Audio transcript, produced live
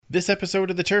This episode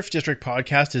of the Turf District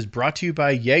podcast is brought to you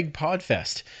by YEG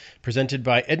Podfest, presented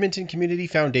by Edmonton Community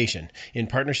Foundation, in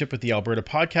partnership with the Alberta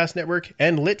Podcast Network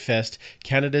and LitFest,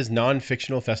 Canada's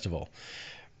non-fictional festival.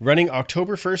 Running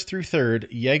October 1st through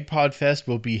 3rd, YEG Podfest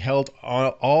will be held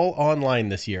all online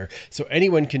this year, so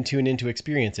anyone can tune in to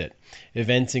experience it.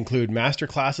 Events include master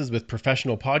classes with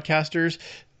professional podcasters,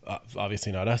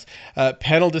 obviously not us,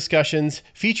 panel discussions,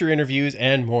 feature interviews,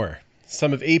 and more.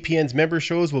 Some of APN's member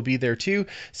shows will be there too,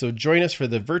 so join us for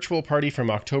the virtual party from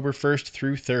October 1st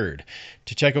through 3rd.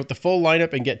 To check out the full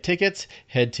lineup and get tickets,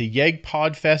 head to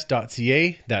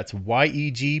yegpodfest.ca. That's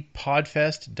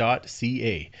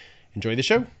yegpodfest.ca. Enjoy the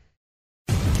show.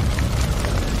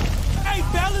 Hey,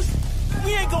 fellas,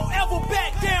 we ain't gonna ever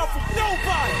back down from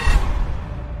nobody.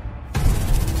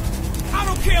 I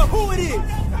don't care who it is.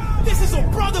 This is a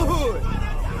brotherhood.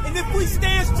 And if we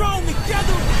stand strong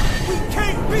together, we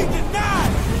can't be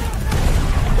denied.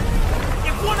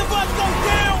 If one of us goes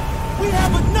down, we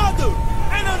have another,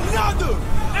 and another,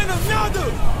 and another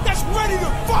that's ready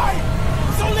to fight.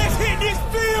 So let's hit this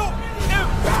field and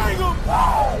bang them,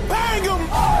 bang them,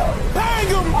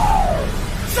 bang them.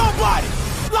 Somebody,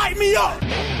 light me up.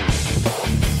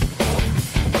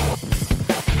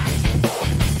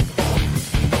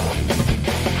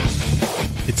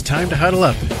 It's time to huddle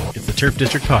up. It's the Turf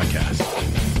District podcast.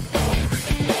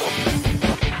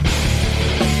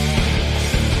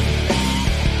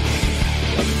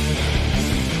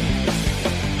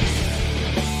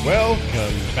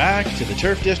 Welcome back to the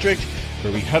Turf District,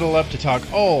 where we huddle up to talk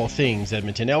all things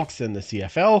Edmonton Elks and the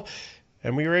CFL.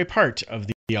 And we are a part of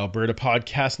the Alberta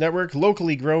Podcast Network,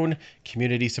 locally grown,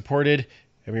 community supported.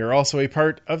 And we are also a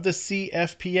part of the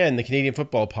CFPN, the Canadian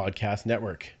Football Podcast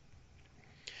Network.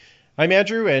 I'm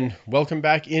Andrew, and welcome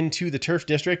back into the Turf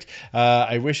District.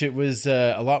 I wish it was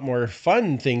a lot more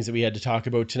fun things that we had to talk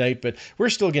about tonight, but we're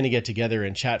still going to get together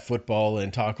and chat football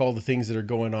and talk all the things that are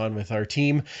going on with our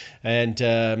team. And,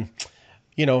 I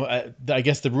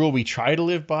guess the rule we try to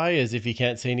live by is if you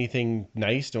can't say anything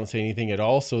nice, don't say anything at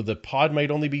all. So the pod might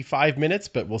only be 5 minutes,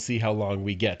 but we'll see how long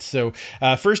we get. So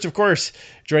first, of course,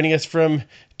 joining us from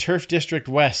Turf District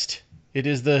West, it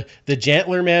is the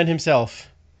Jantler man himself.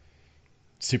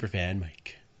 Superfan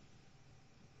Mike.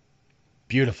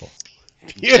 Beautiful.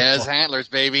 Yes, Antlers,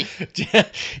 baby.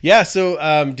 Yeah,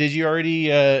 so did you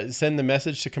already send the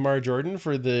message to Kamar Jordan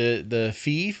for the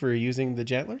fee for using the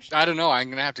Jantlers? I don't know. I'm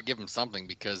going to have to give him something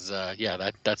because,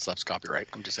 that stuff's copyright.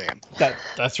 I'm just saying.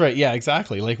 That's right. Yeah,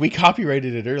 exactly. Like, we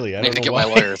copyrighted it early. I don't know why.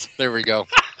 My lawyers. There we go.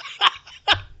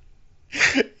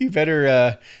 You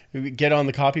better get on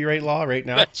the copyright law right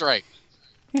now. That's right.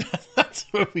 That's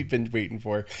what we've been waiting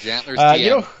for. Jantlers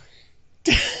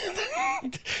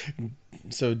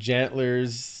So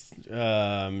Jantlers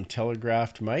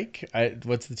telegraphed Mike.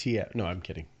 What's the TM? No, I'm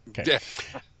kidding. Okay.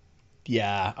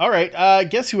 Yeah. All right.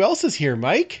 Guess who else is here,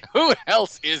 Mike? Who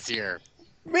else is here?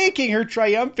 Making her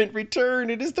triumphant return.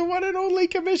 It is the one and only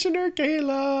Commissioner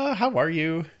Kayla. How are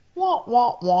you? Wah,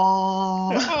 wah,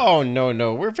 wah. Oh,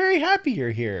 no. We're very happy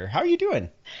you're here. How are you doing?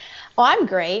 Oh, I'm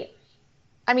great.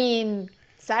 I mean,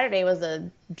 Saturday was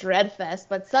a dread fest,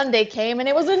 but Sunday came and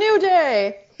it was a new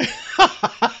day.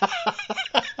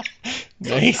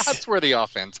 Nice. That's where the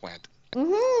offense went.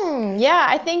 Mm-hmm. Yeah,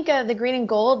 I think the green and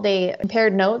gold, they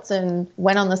compared notes and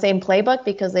went on the same playbook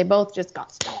because they both just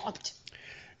got stomped.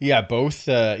 Yeah, both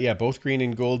green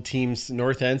and gold teams,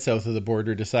 north and south of the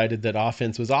border, decided that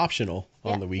offense was optional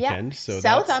on the weekend. Yeah. So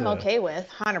South, I'm okay with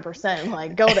 100%.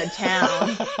 Like, go to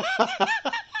town.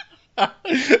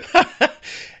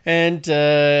 And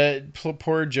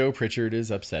poor Joe Pritchard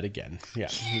is upset again. Yeah.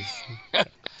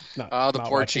 The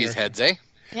poor cheeseheads, eh?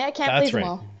 Yeah, I can't please them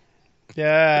all.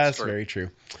 Yeah, that's very true.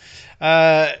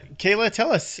 Kayla,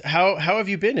 tell us, how have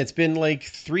you been? It's been like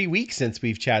 3 weeks since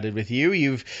we've chatted with you.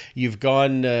 You've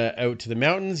gone out to the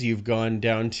mountains. You've gone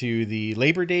down to the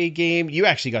Labor Day game. You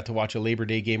actually got to watch a Labor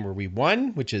Day game where we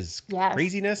won, which is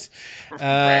craziness.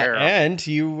 And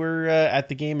you were at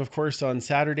the game, of course, on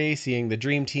Saturday, seeing the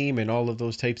Dream Team and all of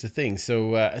those types of things.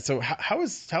 So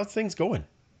how's things going?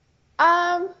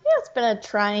 It's been a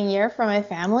trying year for my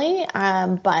family.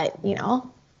 But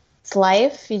it's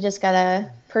life. You just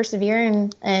gotta persevere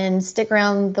and stick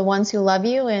around the ones who love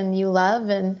you and you love,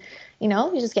 and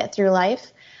you just get through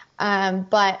life.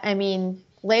 But I mean,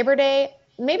 Labor Day,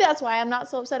 maybe that's why I'm not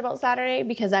so upset about Saturday,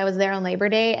 because I was there on Labor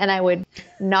Day and I would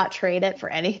not trade it for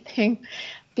anything,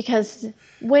 because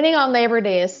winning on Labor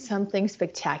Day is something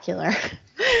spectacular.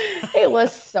 It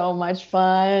was so much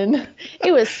fun.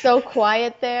 It was so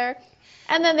quiet there.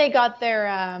 And then they got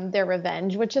their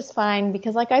revenge, which is fine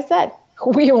because, like I said,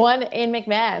 we won in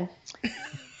McMahon.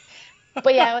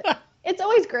 But yeah, it's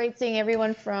always great seeing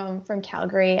everyone from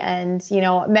Calgary, and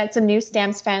met some new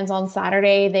Stamps fans on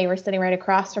Saturday. They were sitting right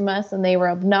across from us, and they were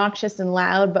obnoxious and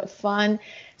loud but fun.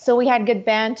 So we had good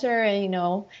banter,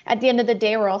 and at the end of the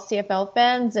day, we're all CFL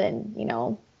fans, and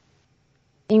you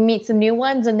meet some new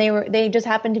ones, and they just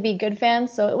happened to be good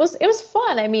fans. So it was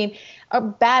fun. I mean, a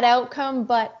bad outcome,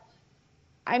 but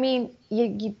I mean,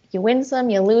 you win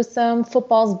some, you lose some.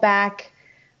 Football's back.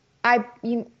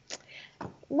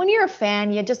 When you're a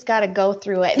fan, you just got to go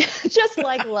through it, just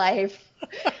like life.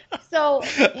 So,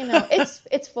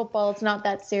 it's football. It's not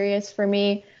that serious for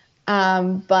me.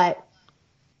 But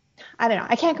I don't know.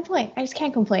 I can't complain. I just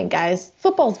can't complain, guys.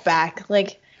 Football's back.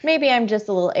 Like, maybe I'm just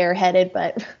a little airheaded,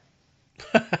 but.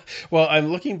 Well, I'm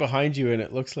looking behind you, and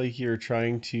it looks like you're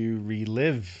trying to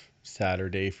relive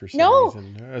Saturday for some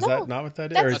reason. Is that not what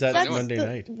that is? Or is that Monday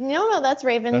night? No, that's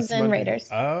Ravens and Monday. Raiders.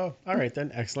 Oh, all right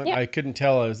then. Excellent. Yeah. I couldn't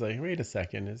tell. I was like, wait a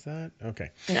second. Is that? Okay.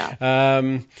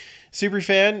 No.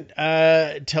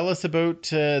 Superfan, tell us about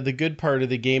the good part of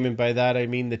the game. And by that, I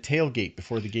mean the tailgate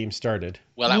before the game started.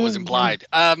 Well, that was implied.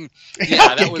 That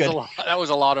was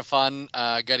a lot of fun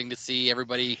getting to see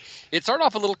everybody. It started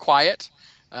off a little quiet.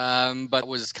 But it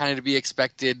was kind of to be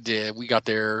expected. We got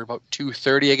there about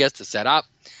 2:30, I guess, to set up.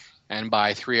 And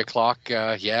by 3 o'clock,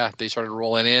 they started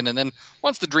rolling in. And then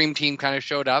once the Dream Team kind of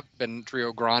showed up and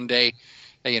Trio Grande,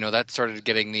 that started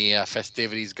getting the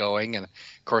festivities going. And, of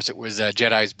course, it was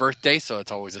Jedi's birthday, so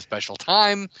it's always a special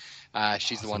time.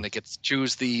 She's awesome. The one that gets to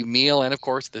choose the meal. And, of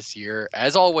course, this year,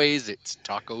 as always, it's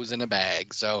tacos in a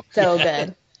bag. So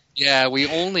good. Yeah, we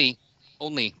only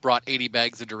brought 80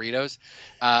 bags of Doritos.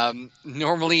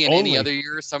 Normally in any other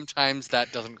year, sometimes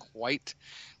that doesn't quite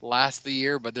last the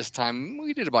year, but this time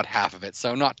we did about half of it,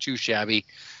 so not too shabby,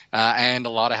 and a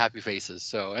lot of happy faces.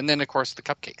 So, and then of course the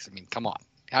cupcakes. I mean, come on,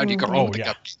 how do you go wrong with the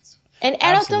cupcakes? And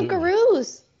adult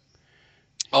Dunkaroos.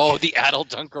 Oh, the adult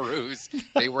Dunkaroos.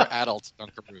 They were adult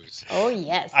Dunkaroos. Oh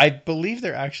yes. I believe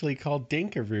they're actually called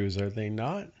Dinkaroos, are they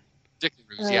not?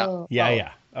 Dinkaroos, yeah.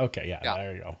 Yeah. Okay, yeah,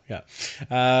 there you go. Yeah.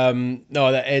 No,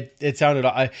 it sounded.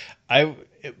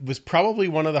 It was probably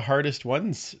one of the hardest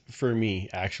ones for me,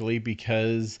 actually,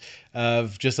 because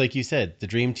of, just like you said, the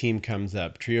Dream Team comes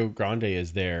up, Trio Grande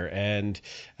is there, and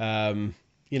I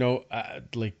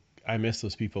miss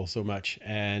those people so much,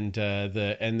 and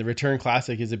the Return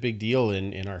Classic is a big deal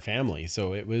in our family,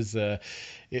 so it was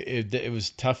it was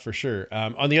tough for sure.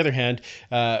 On the other hand,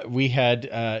 we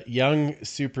had young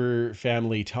super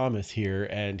family Thomas here,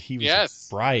 and he was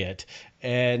Bryant.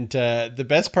 And the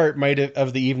best part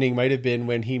of the evening might have been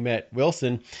when he met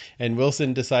Wilson, and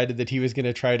Wilson decided that he was going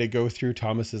to try to go through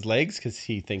Thomas's legs because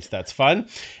he thinks that's fun,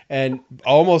 and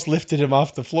almost lifted him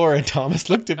off the floor. And Thomas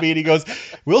looked at me and he goes,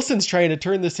 "Wilson's trying to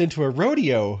turn this into a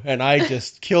rodeo," and I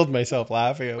just killed myself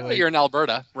laughing. Well, you're in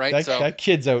Alberta, right? That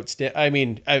kid's outstanding. I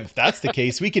mean, if that's the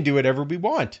case, we can do whatever we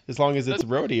want as long as it's a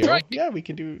rodeo. Right. Yeah, we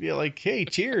can do hey,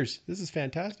 cheers! This is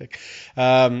fantastic.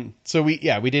 So we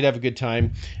did have a good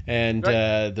time, and.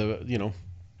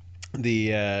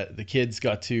 The kids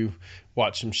got to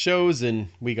watch some shows, and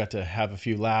we got to have a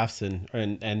few laughs, and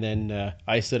then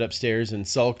I stood upstairs and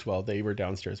sulked while they were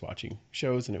downstairs watching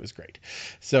shows, and it was great.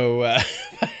 So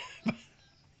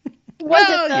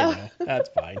that's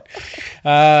fine.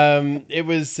 It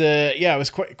was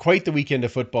quite the weekend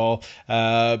of football.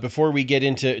 Before we get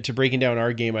into breaking down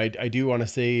our game, I do want to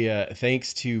say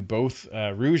thanks to both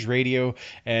Rouge Radio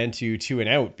and to Two and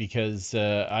Out, because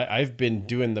I've been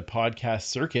doing the podcast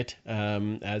circuit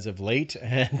as of late,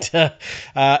 and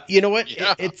you know what?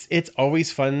 Yeah. It's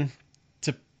always fun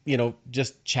to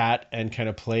just chat and kind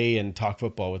of play and talk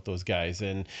football with those guys.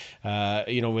 And,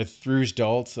 with Rouge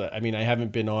Daltz, I mean, I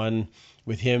haven't been on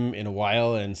with him in a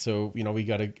while. And so, we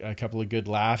got a couple of good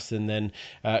laughs, and then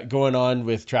going on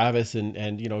with Travis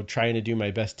and trying to do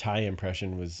my best Ty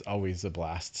impression was always a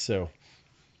blast. So,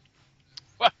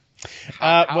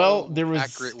 how there was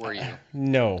accurate were you?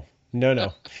 No.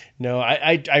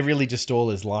 I really just stole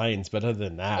his lines, but other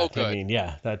than that, I mean,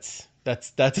 that's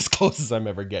as close as I'm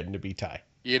ever getting to be Ty.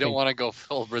 You don't want to go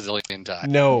full Brazilian Ty.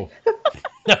 No,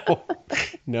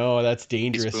 that's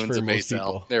dangerous for most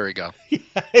people. There we go.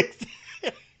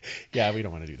 Yeah, we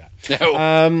don't want to do that.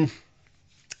 No.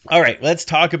 All right, let's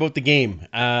talk about the game.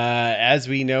 As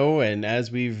we know, and as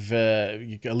we've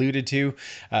alluded to,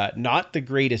 not the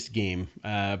greatest game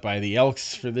by the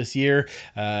Elks for this year.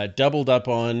 Doubled up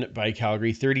on by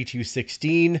Calgary,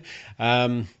 32-16.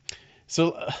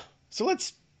 So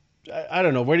let's. I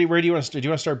don't know. Where do you want to start? Do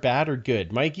you want to start bad or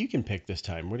good? Mike, you can pick this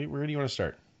time. Where do you want to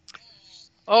start?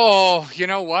 Oh, you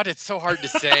know what? It's so hard to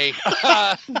say.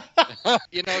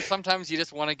 Sometimes you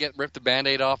just want to rip the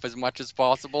Band-Aid off as much as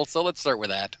possible. So let's start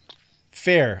with that.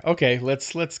 Fair. Okay,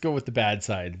 let's go with the bad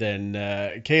side then.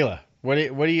 Kayla,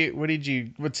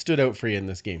 what stood out for you in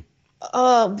this game?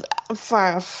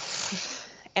 For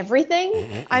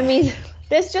everything. I mean,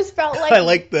 this just felt like I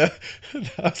like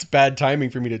that's bad timing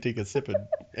for me to take a sip.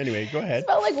 Anyway, go ahead. it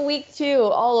felt like week 2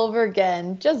 all over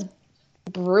again. Just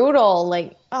brutal.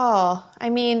 Like, I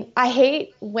mean, I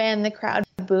hate when the crowd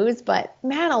boos, but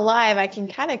man alive, I can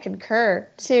kind of concur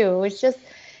too. It's just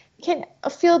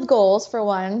field goals for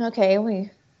one. Okay, we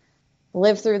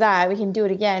lived through that. We can do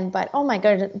it again. But oh my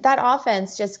goodness, that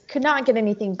offense just could not get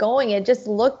anything going. It just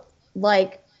looked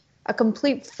like a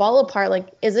complete fall apart. Like,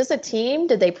 is this a team?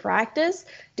 Did they practice?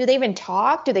 Do they even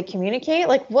talk? Do they communicate?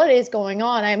 Like, what is going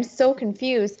on? I'm so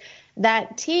confused.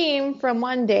 That team from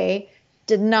one day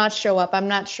did not show up. I'm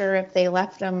not sure if they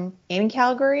left them in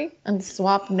Calgary and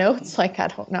swapped notes. Like, I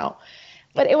don't know.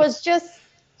 But it was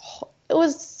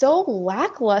so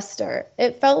lackluster.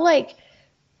 It felt like,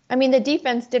 I mean, the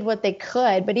defense did what they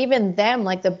could, but even them,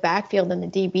 like the backfield and the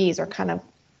DBs are kind of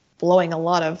blowing a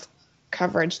lot of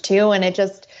coverage too. And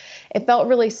it felt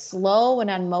really slow and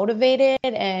unmotivated.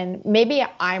 And maybe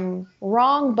I'm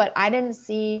wrong, but I didn't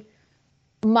see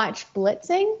much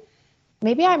blitzing.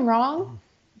 Maybe I'm wrong,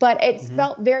 but it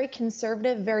felt very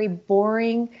conservative, very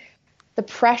boring. The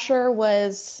pressure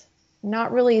was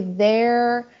not really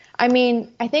there. I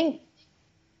mean, I think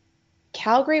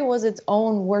Calgary was its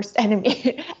own worst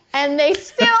enemy, and they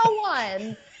still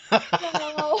won.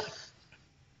 So,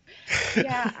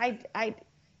 yeah,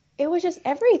 it was just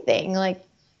everything. Like,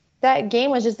 that game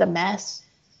was just a mess.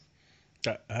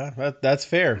 That's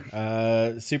fair.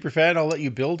 Superfan, I'll let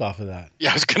you build off of that.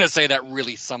 Yeah, I was going to say that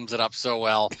really sums it up so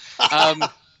well.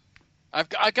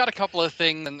 I've got a couple of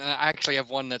things, and I actually have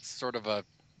one that's sort of a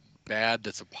bad,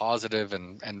 that's a positive,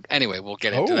 and anyway, we'll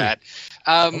get into that.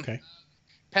 Okay.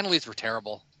 Penalties were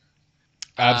terrible.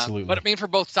 Absolutely. But I mean, for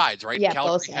both sides, right? Yeah,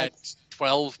 Calgary both sides. had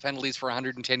 12 penalties for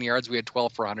 110 yards. We had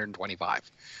 12 for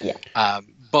 125. Yeah.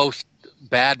 Both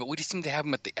bad, but we just seem to have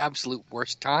them at the absolute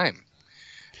worst time.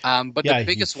 But the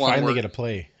biggest one, finally get a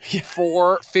play.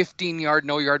 4 15-yard,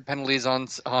 no-yard penalties on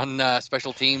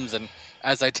special teams. And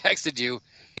as I texted you,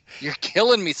 you're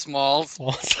killing me, Smalls.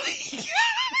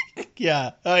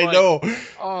 Yeah, I know.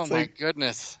 Oh, my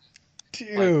goodness.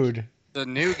 Dude. Like, the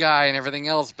new guy and everything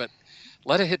else, but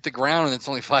let it hit the ground and it's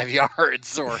only 5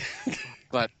 yards.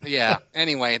 But yeah,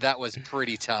 anyway, that was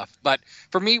pretty tough. But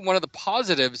for me, one of the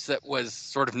positives that was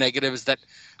sort of negative is that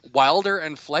Wilder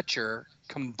and Fletcher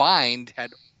combined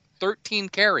had 13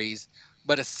 carries,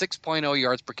 but a 6.0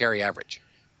 yards per carry average.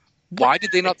 Why did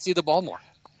they not see the ball more?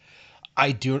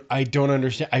 I don't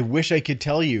understand. I wish I could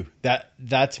tell you that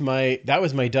was my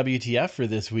WTF for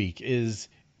this week. Is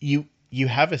you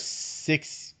have a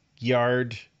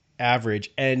 6-yard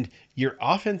average, and your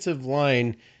offensive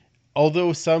line,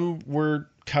 although some were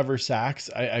cover sacks,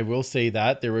 I will say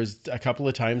that there was a couple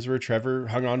of times where Trevor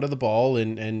hung onto the ball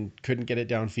and couldn't get it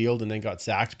downfield and then got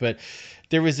sacked. But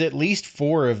there was at least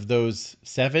 4 of those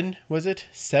 7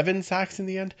 sacks in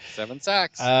the end? 7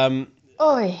 sacks.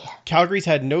 Calgary's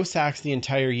had no sacks the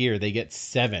entire year. They get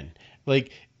 7.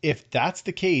 Like, if that's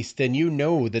the case, then you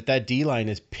know that D-line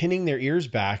is pinning their ears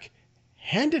back.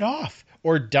 Hand it off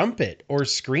or dump it or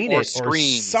screen it or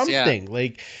something. Yeah.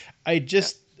 Like,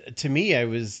 to me, it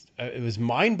was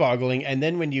mind-boggling. And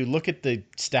then when you look at the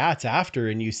stats after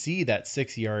and you see that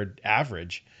 6-yard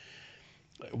average,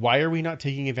 why are we not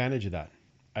taking advantage of that?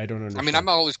 I don't understand. I mean, I'm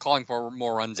always calling for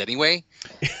more runs anyway,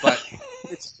 but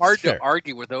it's hard to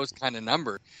argue with those kind of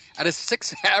numbers. At a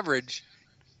 6 average,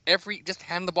 just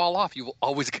hand the ball off. You will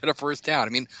always get a first down.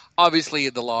 I mean, obviously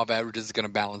the law of averages is going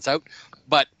to balance out,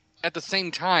 but at the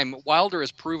same time, Wilder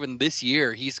has proven this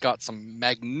year he's got some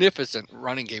magnificent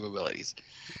running capabilities.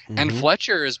 Mm-hmm. And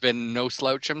Fletcher has been no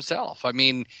slouch himself. I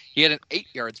mean, he had an 8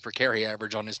 yards per carry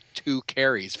average on his 2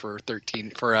 carries for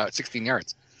 16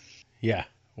 yards. Yeah.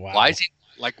 Wow. Why is he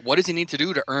what does he need to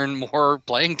do to earn more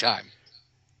playing time?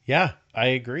 Yeah, I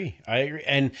agree.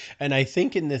 And I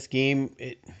think in this game,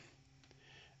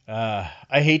 I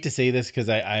hate to say this because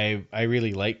I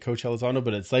really like Coach Elizondo,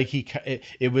 but it's like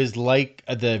it was like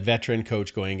the veteran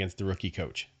coach going against the rookie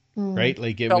coach, right?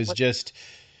 Like it was just,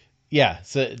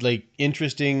 so like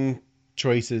interesting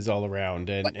choices all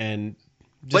around and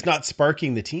just not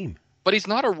sparking the team. But he's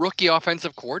not a rookie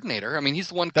offensive coordinator. I mean, he's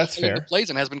the one calling the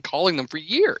plays and has been calling them for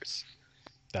years.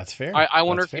 That's fair. I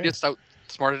wonder if he just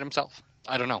outsmarted himself.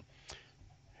 I don't know.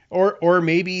 Or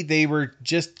maybe they were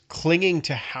just clinging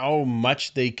to how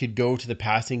much they could go to the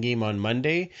passing game on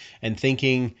Monday and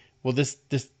thinking, well, this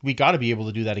we got to be able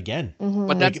to do that again. Mm-hmm.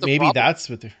 But that's maybe problem. That's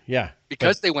what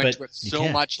because they went to it so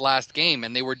much last game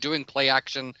and they were doing play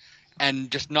action and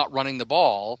just not running the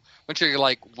ball. Eventually, you're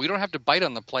like, we don't have to bite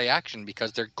on the play action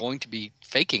because they're going to be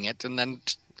faking it, and then,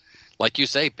 like you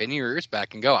say, pin your ears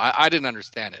back and go. I didn't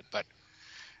understand it, but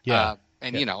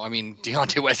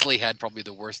Deontay Wesley had probably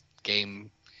the worst game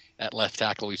at left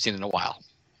tackle we've seen in a while.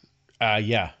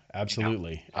 Yeah,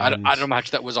 absolutely. I don't know how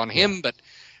much that was on him, but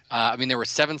there were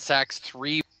 7 sacks,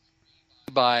 3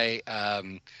 by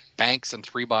Banks and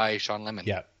 3 by Sean Lemon.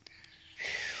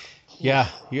 Yeah,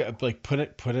 like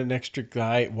put an extra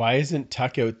guy. Why isn't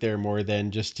Tuck out there more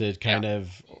than just to kind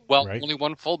of? Well, right? Only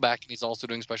one fullback, and he's also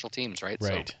doing special teams, right?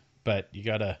 Right, so. But you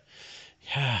gotta.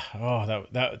 Yeah. Oh,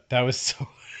 that was so.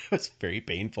 It was very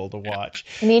painful to watch.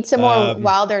 You need some more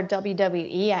wilder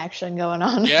WWE action going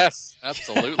on. Yes,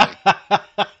 absolutely.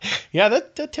 Yeah,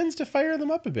 that tends to fire them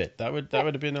up a bit. That would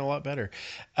have been a lot better.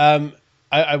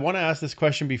 I want to ask this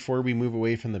question before we move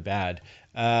away from the bad.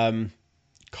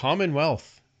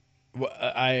 Commonwealth.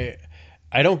 I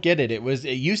don't get it. It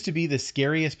used to be the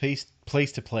scariest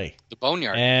place to play. The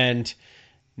Boneyard. And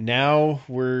now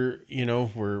we're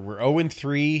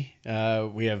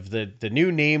 0-3. We have the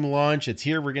new name launch. It's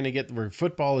here. We're going to where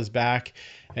football is back,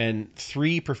 and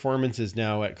 3 performances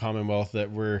now at Commonwealth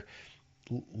that were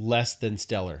less than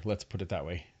stellar. Let's put it that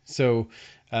way. So,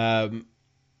 how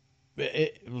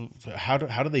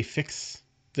do they fix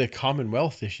the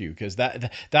Commonwealth issue? Because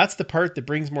that's the part that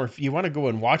brings more. You want to go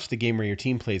and watch the game where your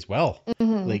team plays well.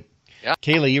 Mm-hmm. Like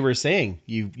Kayla, you were saying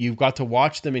you've got to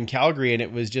watch them in Calgary, and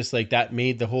it was just like that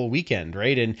made the whole weekend,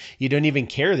 right? And you don't even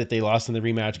care that they lost in the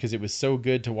rematch because it was so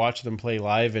good to watch them play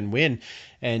live and win.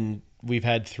 And we've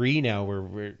had 3 now where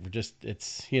we're just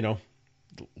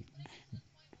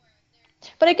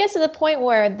But it gets to the point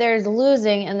where there's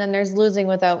losing, and then there's losing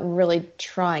without really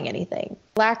trying anything.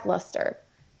 Lackluster.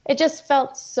 It just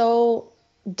felt so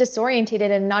disorientated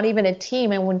and not even a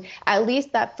team. And when at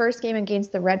least that first game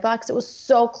against the Redblacks, it was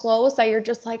so close that you're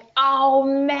just like, oh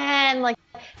man, like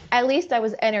at least I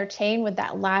was entertained with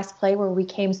that last play where we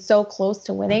came so close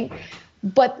to winning.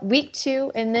 But week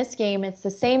 2 in this game, it's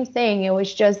the same thing. It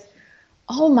was just,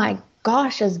 oh my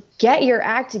gosh, just get your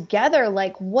act together.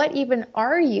 Like, what even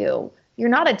are you? You're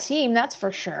not a team, that's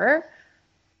for sure.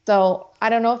 So I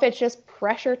don't know if it's just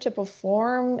pressure to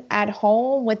perform at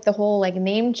home with the whole like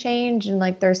name change, and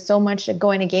like there's so much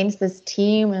going against this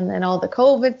team, and then all the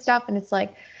COVID stuff, and it's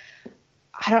like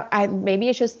maybe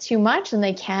it's just too much, and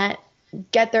they can't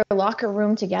get their locker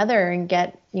room together and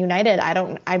get united. I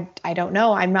don't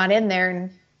know. I'm not in there,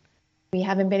 and we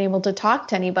haven't been able to talk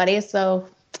to anybody, so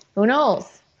who knows?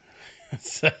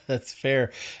 That's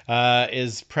fair.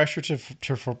 Is pressure to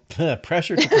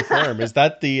perform? Is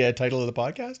that the title of the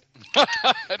podcast? I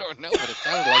don't know, but it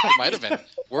sounded like it might have been.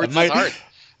 Words is hard.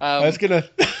 I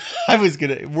was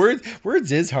gonna.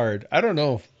 Words is hard. I don't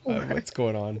know what's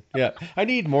going on. Yeah, I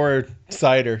need more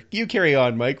cider. You carry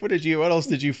on, Mike. What else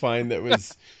did you find that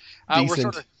was decent? We're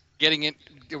sort of getting it.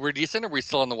 We're decent, or are we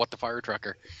still on the What the Fire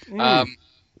Trucker?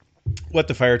 What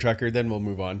the Fire Trucker? Then we'll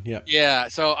move on. Yeah. Yeah.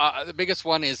 So the biggest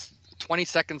one is 20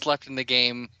 seconds left in the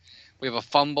game. We have a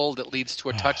fumble that leads to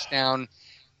a touchdown.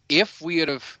 If we would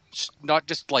have not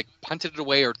just like punted it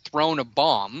away or thrown a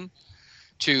bomb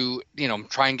to,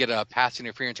 try and get a pass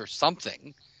interference or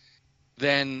something,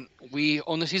 then we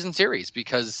own the season series,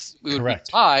 because we would be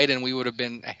tied and we would have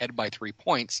been ahead by 3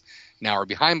 points. Now we're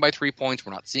behind by 3 points.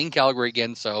 We're not seeing Calgary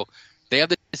again. So they have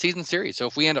the season series. So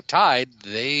if we end up tied,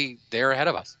 they're ahead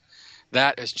of us.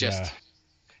 That is just... Yeah.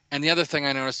 And the other thing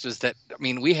I noticed was that,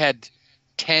 we had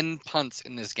 10 punts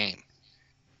in this game.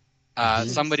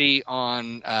 Somebody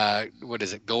on,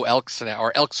 Go Elks,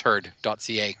 or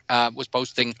elksherd.ca was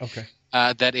posting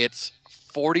that it's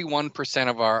 41%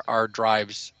 of our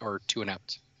drives are 2 and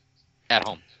outs at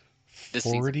home this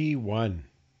 41.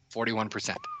 season.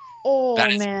 41%. Oh,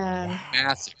 that is man.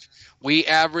 Massive. We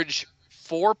average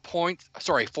 4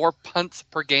 punts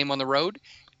per game on the road,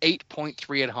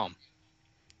 8.3 at home.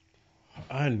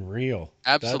 Unreal.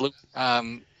 Absolutely. How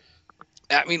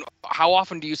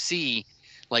often do you see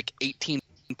like 18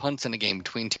 punts in a game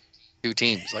between 2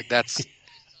 teams? Like that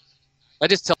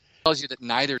just tells you that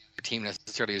neither team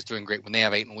necessarily is doing great when they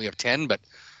have 8 and we have 10. But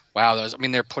wow,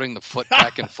 they're putting the foot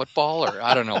back in football, or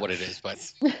I don't know what it is.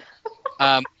 But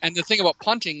and the thing about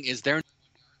punting is their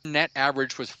net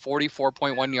average was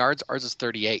 44.1 yards. Ours is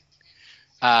 38.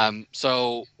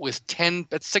 So with 10,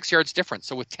 that's 6 yards difference.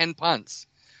 So with 10 punts,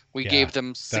 we gave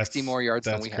them 60 more yards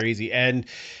than we had. That's crazy. And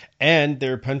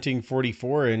they're punting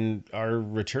 44, and our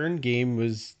return game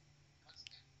was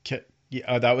that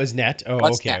was net. Oh,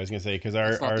 What's okay. net? I was going to say, because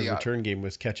our return game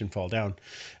was catch and fall down,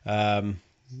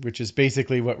 which is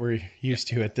basically what we're used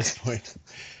to at this point.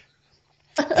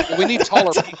 We need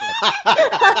taller people.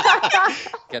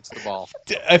 Gets the ball.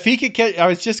 If he could catch, I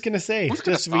was just going to say. Who's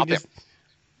going to stop him?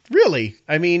 Really?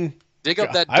 I mean... Dig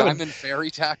up that Diamond Ferry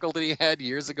tackle that he had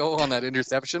years ago on that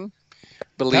interception.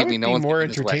 Believe me, no one's more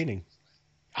entertaining.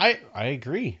 I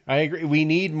agree. We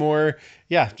need more.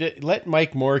 Yeah, let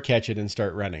Mike Moore catch it and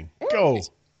start running. Go.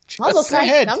 Also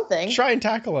try something. Try and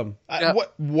tackle him. Yeah.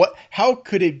 What? How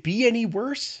could it be any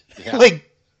worse? Yeah. Like,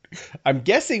 I'm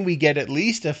guessing we get at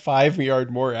least a 5-yard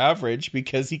more average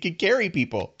because he could carry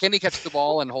people. Can he catch the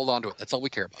ball and hold on to it? That's all we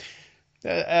care about.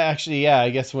 Actually, yeah,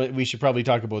 I guess we should probably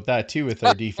talk about that too with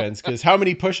our defense, because how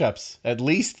many push-ups? At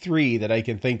least 3 that I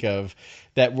can think of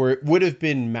that would have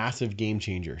been massive game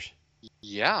changers.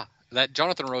 Yeah, that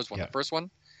Jonathan Rose one, the first one,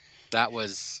 that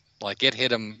was like it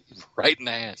hit him right in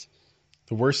the hands.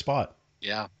 The worst spot.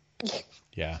 Yeah.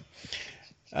 Yeah.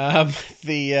 Now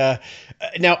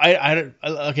I don't.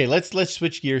 Okay, let's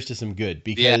switch gears to some good,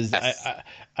 because Yes.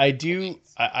 I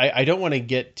don't want to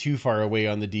get too far away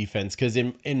on the defense, because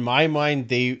in my mind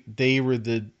they were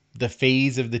the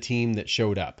phase of the team that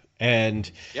showed up,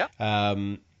 and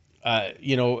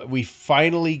we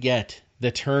finally get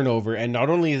the turnover, and not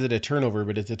only is it a turnover,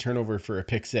 but it's a turnover for a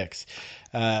pick six.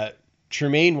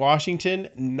 Tremaine Washington,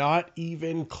 not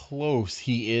even close.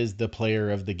 He is the player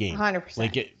of the game. 100%.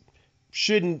 Like it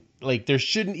shouldn't, like there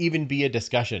shouldn't even be a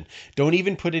discussion. Don't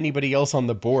even put anybody else on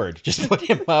the board. Just put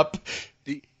him up.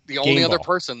 The only other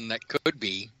person that could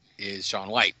be is Sean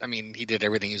White. I mean, he did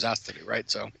everything he was asked to do, right?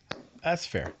 So that's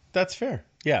fair.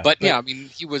 Yeah. But yeah, I mean,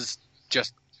 he was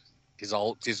just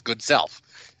his good self.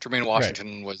 Tremaine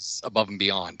Washington was above and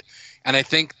beyond. And I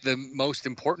think the most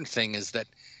important thing is that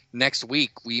next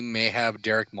week we may have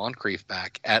Derek Moncrief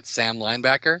back at Sam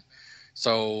linebacker.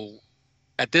 So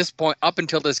at this point, up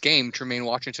until this game, Tremaine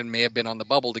Washington may have been on the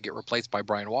bubble to get replaced by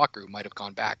Brian Walker, who might have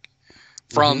gone back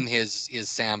from his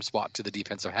Sam spot to the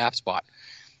defensive half spot.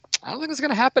 I don't think it's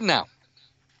going to happen now.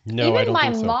 No, even I don't my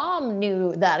think so. mom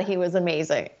knew that he was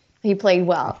amazing. He played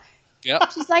well.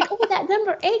 Yep. She's like, "Oh, that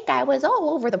number 8 guy was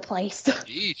all over the place."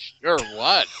 He sure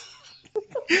was.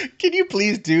 Can you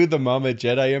please do the Mama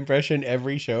Jedi impression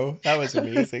every show? That was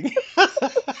amazing.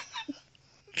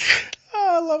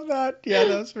 I love that. Yeah,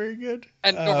 that was very good.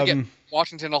 And don't forget,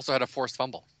 Washington also had a forced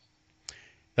fumble.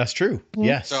 That's true.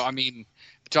 Yes. So, I mean,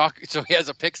 so he has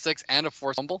a pick six and a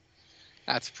forced fumble.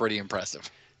 That's pretty impressive.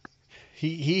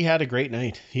 He had a great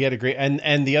night. He had a great,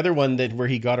 and the other one where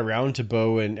he got around to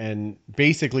Bo and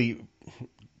basically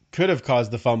could have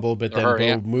caused the fumble, but then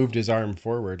Bo moved his arm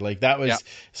forward. Like that was,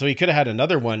 so he could have had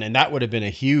another one, and that would have been a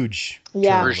huge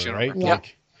turnover, right? Yeah.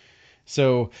 Like,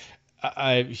 so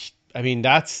I mean,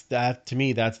 that to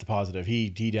me, that's the positive.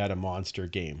 He had a monster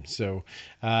game. So,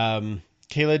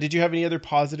 Kayla, did you have any other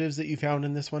positives that you found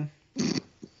in this one?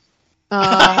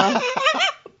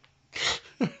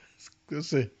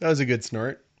 That was a good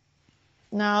snort.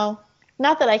 No,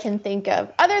 not that I can think of.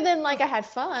 Other than like I had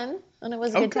fun and it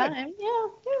was a good time.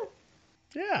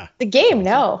 Yeah. The game,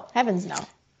 no. Heavens, no.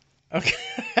 Okay.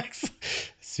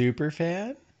 Super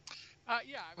fan?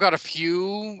 Yeah, I've got a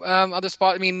few other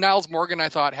spots. I mean, Niles Morgan, I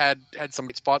thought, had some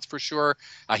good spots for sure.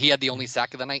 He had the only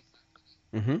sack of the night.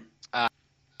 Mm-hmm.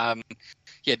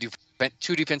 He had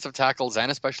 2 defensive tackles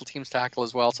and a special teams tackle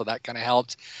as well, so that kind of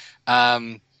helped.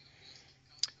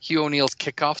 Hugh O'Neill's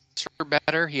kickoffs were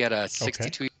better. He had a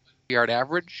 62-yard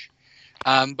average.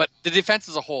 But the defense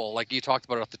as a whole, like you talked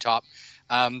about it at the top,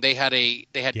 they had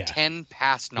 10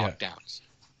 pass knockdowns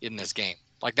in this game.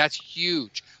 Like that's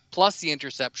huge. Plus the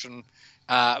interception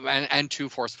and 2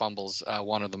 forced fumbles,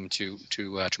 one of them to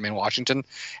Tremaine Washington.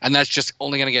 And that's just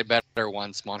only going to get better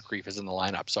once Moncrief is in the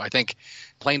lineup. So I think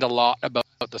complained a lot about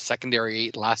the secondary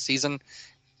 8 last season.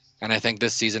 And I think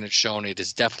this season it's shown it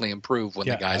has definitely improved when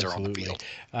the guys are on the field.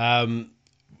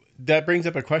 That brings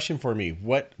up a question for me.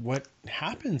 What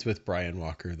happens with Brian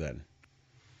Walker then?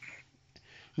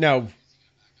 Now,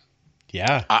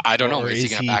 I don't know. Is he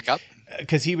going to back up?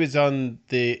 Because he was on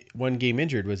the 1 game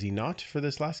injured, was he not, for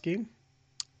this last game?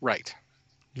 Right.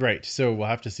 So we'll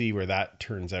have to see where that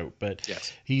turns out. But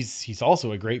yes, he's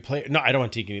also a great player. No, I don't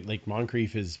want to take it. Like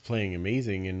Moncrief is playing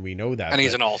amazing, and we know that. And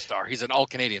he's an all-star. He's an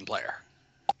all-Canadian player.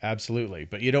 Absolutely.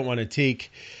 But you don't want to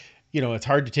take, it's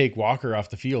hard to take Walker off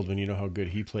the field when you know how good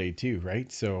he played too,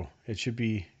 right? So it should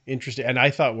be interesting. And I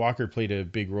thought Walker played a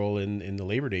big role in the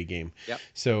Labor Day game. Yep.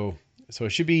 So it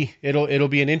should be, it'll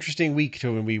be an interesting week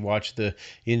to when we watch the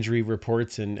injury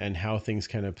reports and how things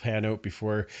kind of pan out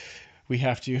before we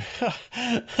have to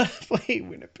play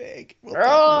Winnipeg. We'll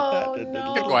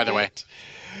no. Could go either way.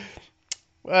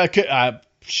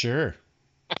 Sure.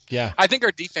 Yeah. I think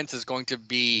our defense is going to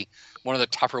be one of the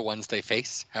tougher ones they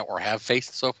face or have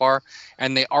faced so far,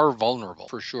 and they are vulnerable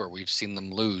for sure. We've seen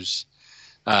them lose.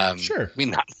 Sure. I mean,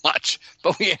 not much,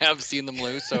 but we have seen them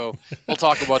lose. So we'll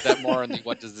talk about that more on the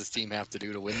what does this team have to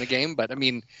do to win the game. But I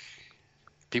mean,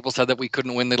 people said that we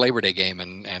couldn't win the Labor Day game,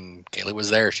 and Kaylee was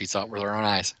there. She saw it with her own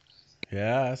eyes.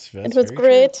 Yeah, that's It was very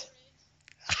great.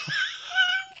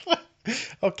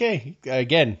 Okay,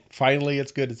 again, finally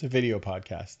it's good. It's a video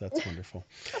podcast. That's wonderful.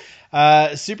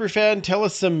 Superfan, tell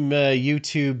us some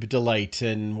YouTube delight,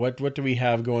 and what do we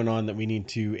have going on that we need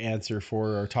to answer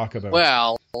for or talk about?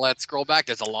 Well, let's scroll back.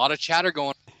 There's a lot of chatter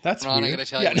going That's on. weird. I got to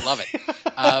tell you, we love it.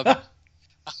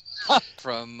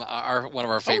 From one of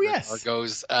our favorite yes.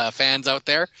 Argos fans out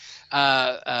there.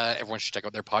 Everyone should check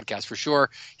out their podcast for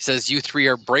sure. He says, you three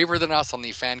are braver than us on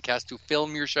the Fancast to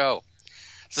film your show.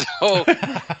 So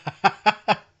I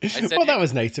said, well, that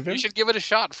was nice of him. You should give it a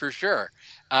shot for sure.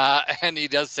 And he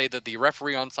does say that the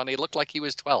referee on Sunday looked like he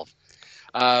was 12.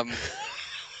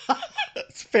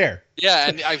 That's fair. Yeah,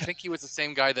 and I think he was the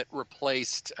same guy that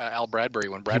replaced Al Bradbury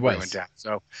when Bradbury went down.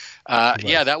 So,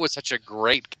 yeah, that was such a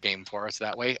great game for us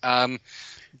that way.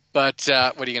 But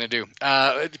what are you going to do?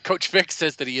 Coach Vic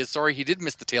says that he is sorry he did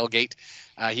miss the tailgate.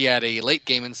 He had a late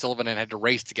game in Sullivan and had to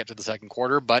race to get to the second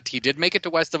quarter, but he did make it to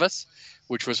West of us,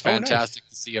 which was fantastic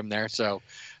to see him there. So,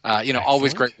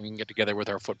 always great when we can get together with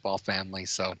our football family.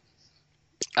 So,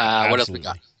 what else we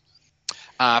got?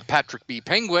 Patrick B.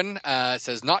 Penguin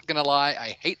says, not going to lie,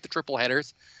 I hate the triple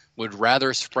headers, would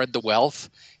rather spread the wealth.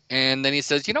 And then he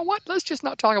says, you know what? Let's just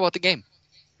not talk about the game.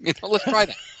 Let's try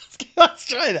that. Let's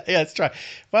try that. Yeah, let's try.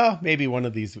 Well, maybe one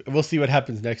of these. We'll see what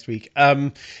happens next week.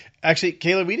 Actually,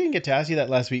 Kayla, we didn't get to ask you that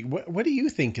last week. What do you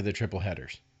think of the triple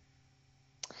headers?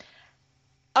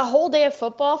 A whole day of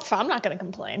football? I'm not going to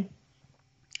complain.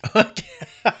 I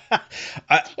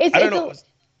don't know.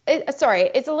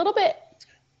 It's a little bit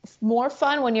more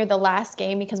fun when you're the last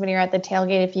game, because when you're at the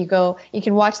tailgate, if you go, you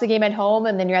can watch the game at home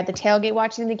and then you're at the tailgate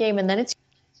watching the game and then it's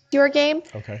your game.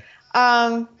 Okay.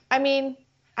 I mean,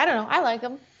 I don't know. I like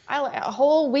them. I like a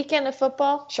whole weekend of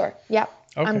football. Sure. Yep.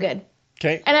 Okay. I'm good.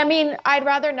 Okay. And I mean, I'd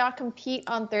rather not compete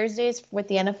on Thursdays with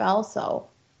the NFL. So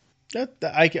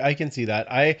I can see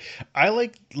that. I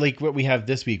like what we have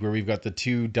this week, where we've got the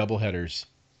two doubleheaders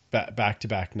back to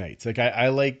back nights. Like I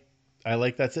like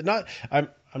that.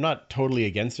 I'm not totally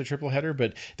against a triple header,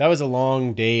 but that was a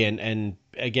long day, and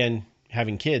again,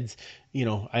 having kids,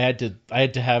 I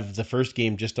had to have the first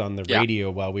game just on the radio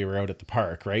while we were out at the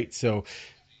park, right? So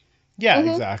yeah,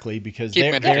 exactly, because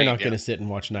they're not going to sit and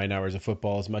watch 9 hours of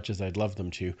football as much as I'd love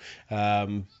them to.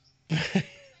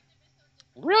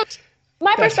 What?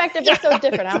 My perspective is so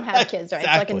different. I don't have kids, right? Exactly.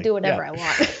 So I can do whatever I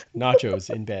want. Nachos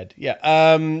in bed. Yeah.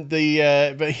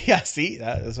 But yeah, see,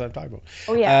 that's what I'm talking about.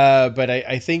 Oh yeah. But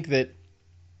I think that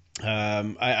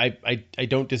I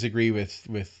don't disagree with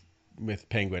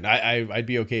Penguin. I'd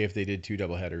be okay if they did two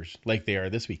doubleheaders like they are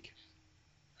this week.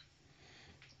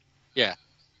 Yeah.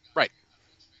 Right.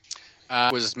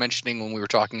 I was mentioning when we were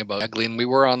talking about ugly, and we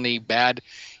were on the bad.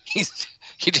 He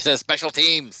just has special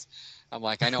teams. I'm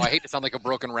like, I know I hate to sound like a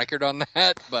broken record on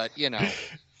that, but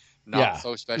not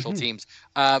so special teams.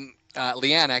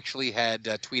 Leanne actually had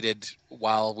tweeted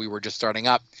while we were just starting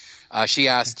up. She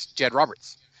asked Jed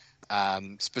Roberts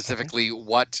specifically,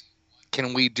 what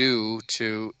can we do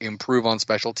to improve on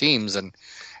special teams?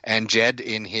 And Jed,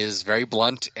 in his very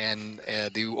blunt and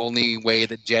the only way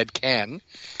that Jed can,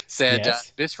 said,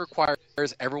 this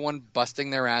requires everyone busting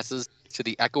their asses to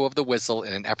the echo of the whistle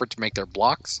in an effort to make their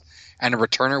blocks, and a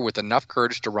returner with enough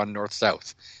courage to run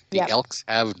north-south. The Elks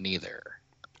have neither.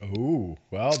 Oh,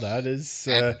 well, that is...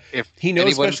 if he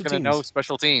knows anyone's special going to teams. know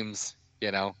special teams,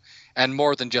 and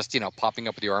more than just, popping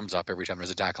up with your arms up every time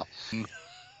there's a tackle.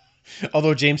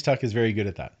 Although James Tuck is very good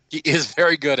at that. He is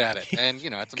very good at it, and,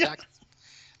 at some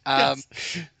tackles.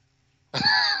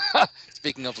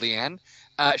 Speaking of Leanne,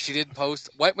 she did post,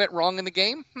 what went wrong in the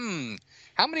game?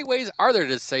 How many ways are there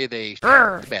to say they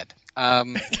bed?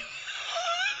 I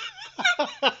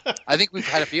think we've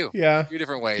had a few. Yeah. A few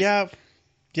different ways. Yeah.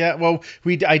 Yeah, well,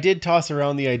 I did toss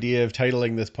around the idea of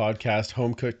titling this podcast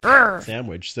 "Home Cooked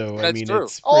Sandwich," so That's I mean, true.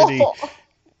 it's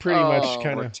pretty much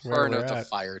kind of where Return we're of the at.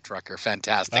 Fire Trucker,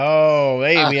 fantastic. Oh,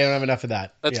 hey, we don't have enough of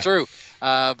that. That's true.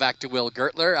 Back to Will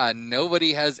Gertler.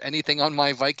 Nobody has anything on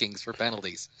my Vikings for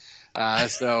penalties,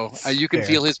 so you can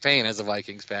feel his pain as a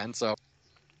Vikings fan. So,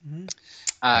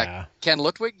 Ken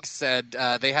Lutwig said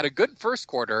they had a good first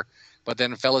quarter, but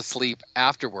then fell asleep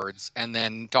afterwards. And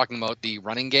then talking about the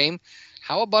running game.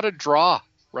 How about a draw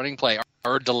running play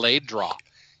or a delayed draw?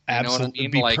 You know what I mean?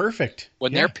 It'd be perfect.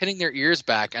 When they're pinning their ears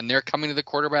back and they're coming to the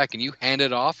quarterback and you hand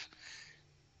it off,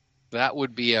 That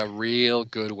would be a real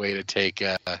good way to take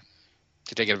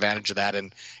advantage of that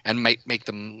and make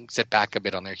them sit back a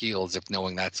bit on their heels if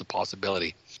knowing that's a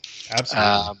possibility.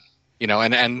 Absolutely.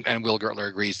 And Will Gertler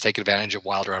agrees, take advantage of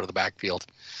Wilder out of the backfield.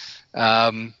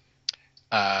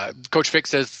 Coach Vic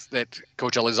says that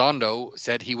Coach Elizondo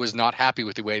said he was not happy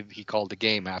with the way he called the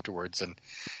game afterwards,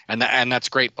 and that's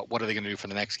great. But what are they going to do for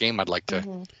the next game? I'd like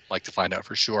to find out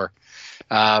for sure.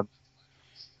 I'd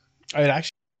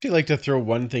actually like to throw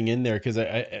one thing in there because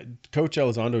Coach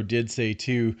Elizondo did say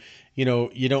too, you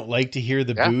don't like to hear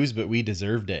the boos, but we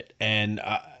deserved it. And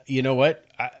you know what?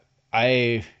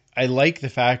 I like the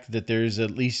fact that there's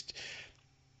at least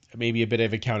maybe a bit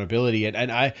of accountability,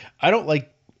 and I don't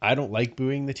like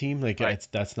booing the team. Like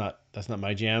that's not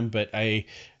my jam, but I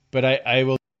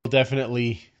will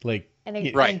definitely like.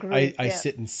 I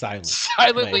sit in silence,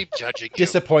 silently judging you.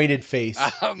 Disappointed face.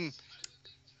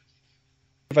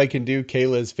 If I can do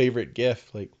Kayla's favorite GIF,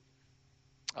 like.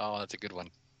 Oh, that's a good one.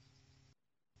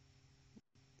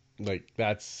 Like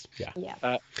that's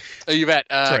you bet.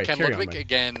 Sorry, Ken Ludwig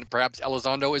again. Perhaps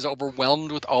Elizondo is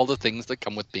overwhelmed with all the things that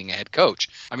come with being a head coach.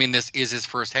 I mean, this is his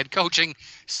first head coaching.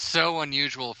 So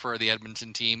unusual for the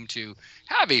Edmonton team to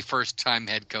have a first-time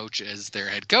head coach as their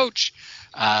head coach.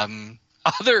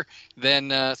 Other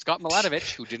than Scott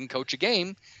Miladovich, who didn't coach a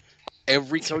game,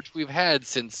 every coach we've had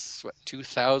since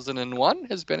 2001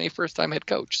 has been a first-time head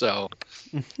coach. So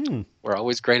we're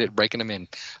always great at breaking them in.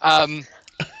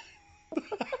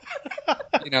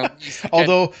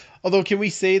 Although can we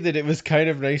say that it was kind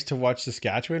of nice to watch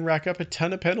Saskatchewan rack up a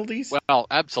ton of penalties? Well,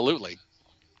 absolutely.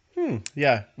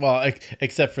 Yeah. Well,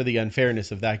 except for the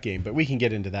unfairness of that game, but we can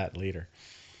get into that later.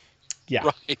 Yeah.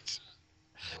 Right.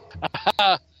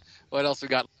 What else we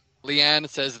got? Leanne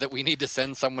says that we need to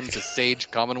send someone to Sage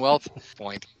Commonwealth.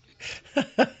 Point.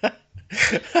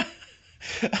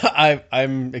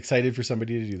 I'm excited for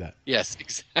somebody to do that. Yes,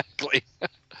 exactly.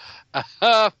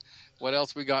 What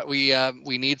else we got? We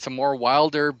need some more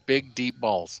Wilder big deep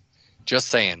balls. Just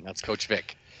saying. That's Coach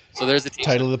Vic. So there's the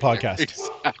title of the podcast.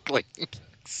 Exactly.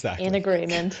 In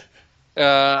agreement.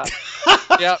 Yeah.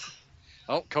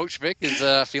 Oh, Coach Vic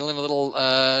is feeling a little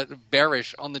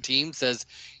bearish on the team. Says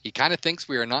he kind of thinks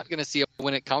we are not going to see a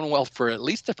win at Commonwealth for at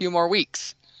least a few more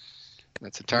weeks.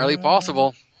 That's entirely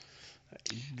possible.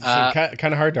 Kind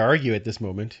of hard to argue at this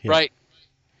moment. Yeah. Right.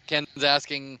 Ken's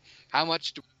asking how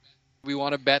much do we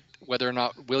want to bet whether or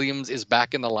not Williams is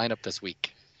back in the lineup this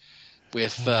week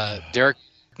with Derek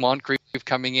Moncrief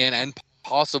coming in and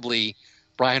possibly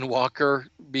Brian Walker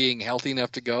being healthy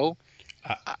enough to go.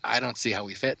 I don't see how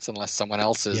he fits unless someone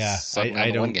else is suddenly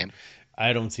in the one game.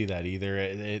 I don't see that either.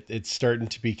 It's starting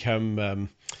to become,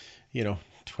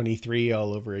 23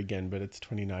 all over again, but it's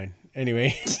 29.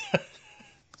 Anyway.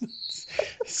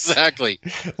 Exactly.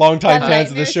 Longtime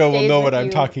fans of the show will know what I'm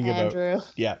talking Andrew. About.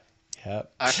 Yeah.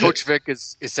 Coach Vic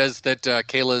says that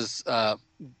Kayla's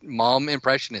mom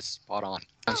impression is spot on.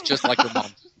 It's just like her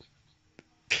mom.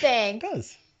 Thanks. It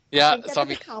does. Yeah, that's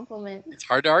a compliment. It's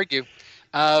hard to argue.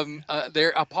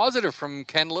 They're a positive from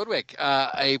Ken Ludwig.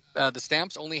 The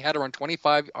Stamps only had around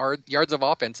 25 yards of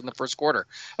offense in the first quarter.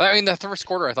 I mean, the first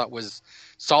quarter I thought was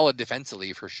solid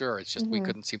defensively for sure. It's just we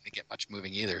couldn't seem to get much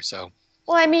moving either. So.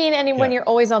 Well, I mean, when you're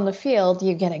always on the field,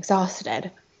 you get exhausted.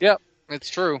 Yeah, it's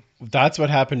true. That's what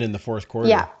happened in the fourth quarter.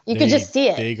 Yeah, you could just see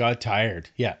it. They got tired.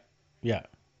 Yeah.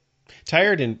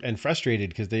 Tired and frustrated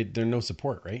because they're no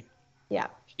support, right? Yeah.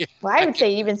 Well, I would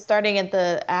say even starting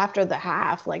after the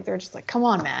half, like they're just like, come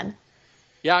on, man.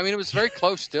 Yeah, I mean, it was very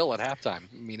close still at halftime.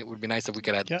 I mean, it would be nice if we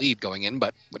could have the lead going in,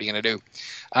 but what are you going to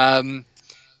do?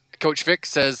 Coach Vic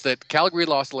says that Calgary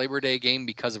lost the Labor Day game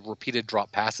because of repeated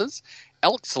drop passes.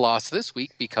 Elks lost this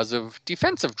week because of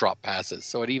defensive drop passes,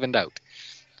 so it evened out.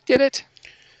 Did it?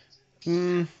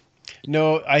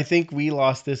 No, I think we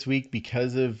lost this week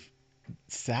because of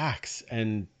sacks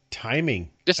and timing.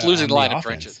 Just losing the line of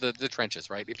trenches, the trenches,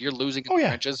 right? If you're losing the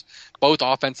trenches, both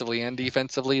offensively and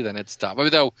defensively, then it's tough.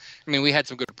 Though, I mean, we had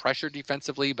some good pressure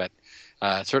defensively, but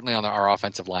certainly on our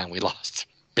offensive line, we lost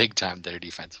big time to their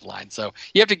defensive line. So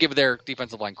you have to give their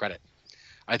defensive line credit.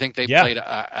 I think they played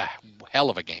a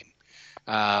hell of a game.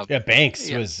 Banks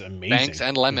was amazing. Banks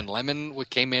and Lemon. Yeah. Lemon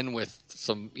came in with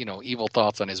some, evil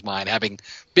thoughts on his mind, having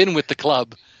been with the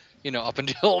club, up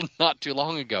until not too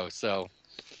long ago. So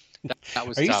that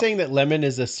was Are tough. You saying that Lemon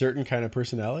is a certain kind of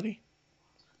personality?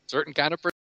 Certain kind of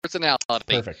personality.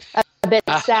 Perfect. A bit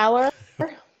sour?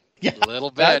 Yeah. A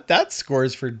little bit. That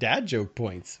scores for dad joke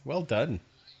points. Well done.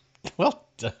 Well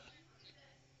done.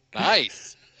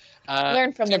 Nice.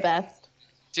 Learn from the best.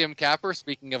 Tim Capper,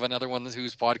 speaking of another one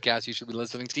whose podcast you should be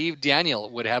listening, Steve Daniel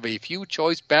would have a few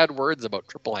choice bad words about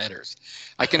triple headers.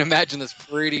 I can imagine this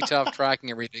pretty tough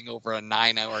tracking everything over a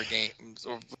 9-hour game.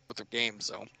 So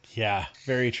Yeah,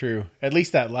 very true. At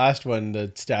least that last one, the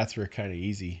stats were kind of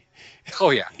easy. oh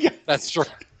yeah, that's true.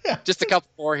 Just a couple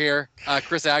more here.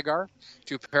 Chris Agar,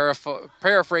 to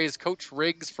paraphrase Coach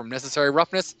Riggs from Necessary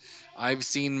Roughness, I've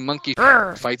seen monkey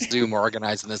fights Zoom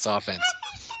organized in this offense.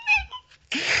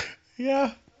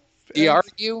 Yeah. Do you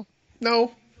argue?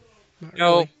 No.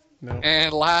 No. Really. No.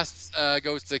 And last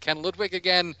goes to Ken Ludwig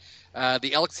again.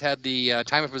 The Elks had the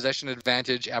time of possession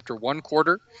advantage after one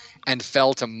quarter and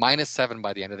fell to -7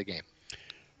 by the end of the game.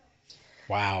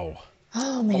 Wow.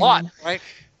 Oh man. A lot, right?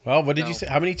 Well, what did you say?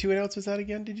 How many 2-and-outs was that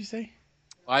again? Did you say?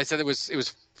 Well, I said it was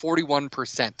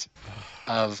 41%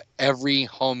 of every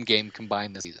home game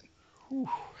combined this season.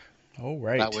 Oh,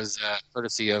 right. That was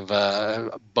courtesy of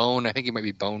Bone. I think he might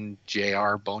be Bone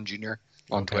Jr. Bone Jr.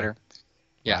 on Twitter.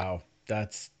 Yeah. Wow.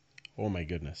 That's, oh my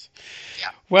goodness.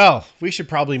 Yeah. Well, we should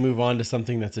probably move on to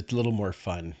something that's a little more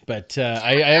fun. But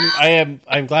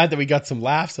I'm glad that we got some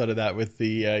laughs out of that with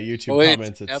the YouTube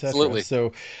comments, etc. Absolutely.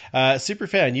 So,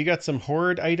 Superfan, you got some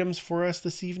Horde items for us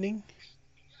this evening?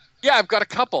 Yeah, I've got a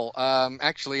couple,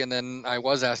 actually, and then I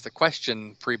was asked a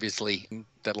question previously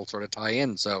that'll sort of tie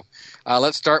in. So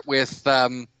let's start with,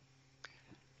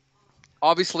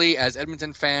 obviously, as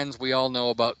Edmonton fans, we all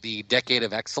know about the Decade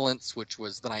of Excellence, which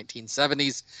was the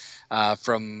 1970s.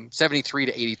 From 73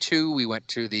 to 82, we went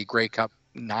to the Grey Cup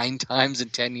 9 times in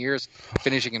 10 years,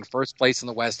 finishing in first place in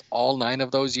the West all 9 of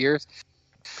those years,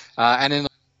 and in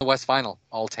the West Final,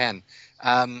 all 10.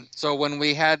 So when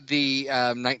we had the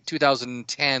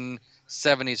 2010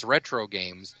 70s retro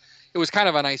games, it was kind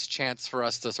of a nice chance for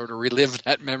us to sort of relive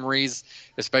that memories,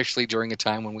 especially during a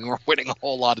time when we weren't winning a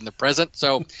whole lot in the present.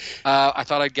 So I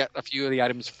thought I'd get a few of the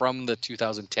items from the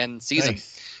 2010 season.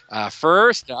 Nice.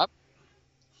 First up,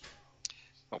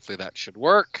 hopefully that should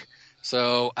work.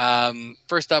 So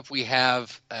first up, we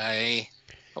have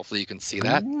hopefully you can see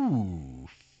that. Ooh.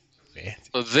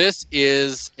 So this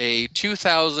is a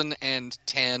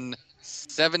 2010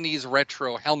 70s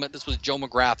retro helmet. This was Joe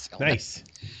McGrath's helmet. Nice.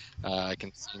 I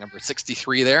can see number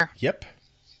 63 there. Yep.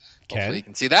 Hopefully you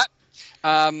can see that.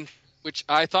 Which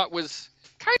I thought was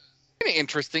kind of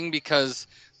interesting because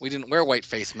we didn't wear white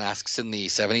face masks in the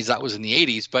 70s. That was in the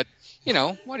 80s. But, you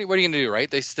know, what are you going to do, right?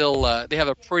 They still they have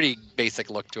a pretty basic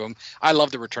look to them. I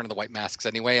love the return of the white masks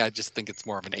anyway. I just think it's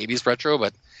more of an 80s retro,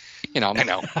 but, you know, I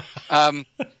know. And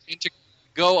to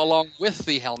go along with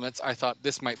the helmets, I thought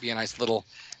this might be a nice little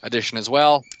addition as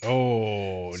well.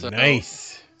 Oh, So,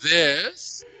 nice.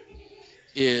 This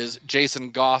is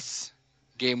Jason Goth's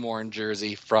game-worn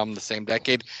jersey from the same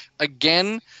decade.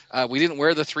 Again, we didn't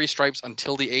wear the 3 stripes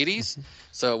until the 80s,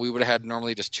 so we would have had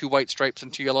normally just 2 white stripes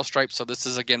and 2 yellow stripes. So this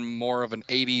is, again, more of an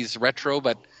 80s retro,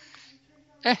 but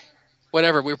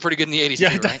whatever. We were pretty good in the 80s,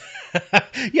 Yeah, too, right?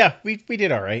 Yeah, we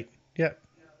did all right. Yeah.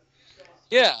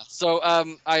 Yeah, so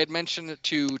I had mentioned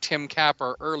to Tim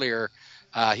Capper earlier,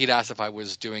 he'd asked if I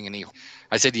was doing any.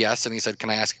 I said yes, and he said, "Can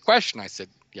I ask a question?" I said,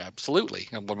 "Yeah, absolutely."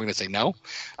 And what am I going to say? No.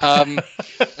 And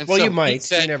Well, so you he might.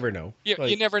 said- You never know.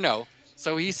 You never know.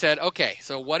 So he said, "Okay,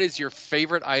 so what is your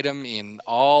favorite item in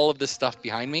all of this stuff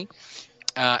behind me?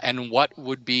 And what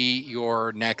would be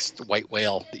your next white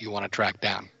whale that you want to track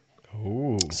down?"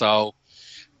 Ooh. So,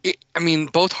 I mean,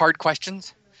 both hard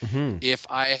questions. Mm-hmm. If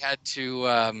I had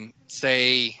to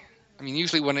say, I mean,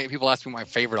 usually when people ask me my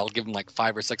favorite, I'll give them like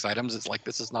 5 or 6 items. It's like,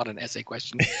 this is not an essay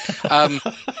question.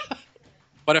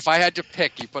 But if I had to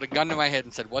pick, you put a gun to my head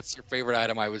and said, what's your favorite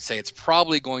item? I would say it's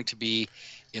probably going to be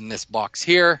in this box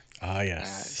here. Ah,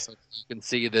 yes. So you can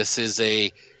see this is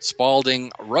a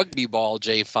Spalding Rugby Ball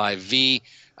J5V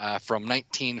from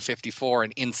 1954.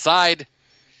 And inside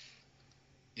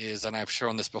is, and I've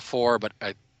shown this before, but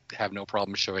I have no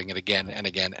problem showing it again and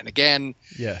again and again.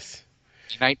 Yes.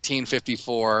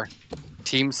 1954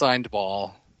 team signed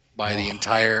ball by the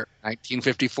entire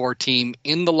 1954 team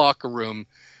in the locker room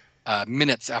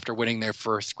minutes after winning their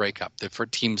first Grey Cup, the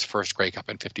team's first Grey Cup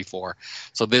in 54.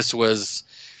 So this was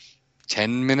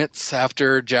 10 minutes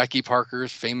after Jackie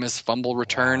Parker's famous fumble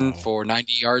return for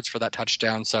 90 yards for that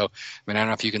touchdown. So, I mean, I don't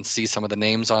know if you can see some of the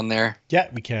names on there. Yeah,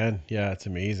 we can. Yeah, it's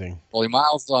amazing. Wally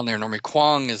Miles is on there. Normie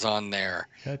Kwong is on there.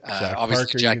 Jack Obviously,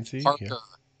 Parker, Jack you can see. Parker.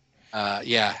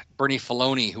 Bernie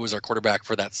Filoni, who was our quarterback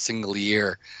for that single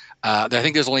year. I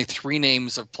think there's only 3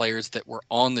 names of players that were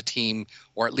on the team,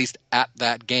 or at least at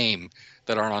that game,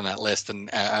 that aren't on that list. And,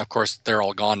 of course, they're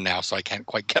all gone now, so I can't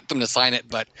quite get them to sign it.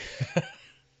 But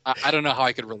I don't know how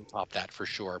I could really top that for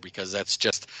sure, because that's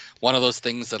just one of those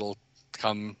things that'll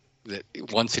come that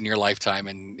once in your lifetime,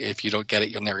 and if you don't get it,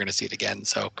 you're never going to see it again.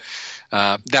 So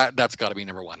that's got to be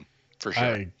number one for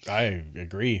sure. I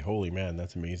agree. Holy man,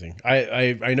 that's amazing.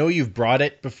 I know you've brought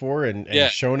it before and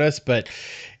shown us, but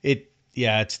it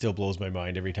still blows my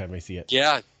mind every time I see it.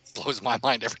 Yeah, it blows my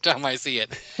mind every time I see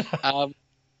it.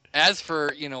 As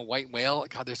for, white whale,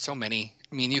 God, there's so many.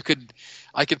 I mean,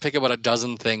 I could pick about a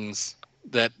dozen things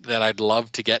that I'd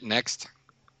love to get next.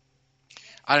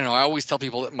 I don't know. I always tell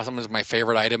people that sometimes my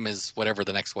favorite item is whatever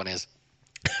the next one is.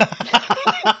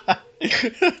 That's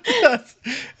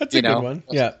a good one.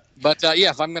 Yeah. But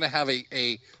if I'm going to have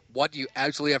a what you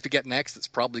actually have to get next, it's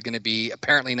probably going to be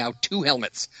apparently now 2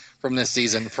 helmets from this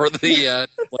season for the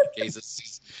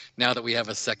cases. Now that we have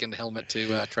a second helmet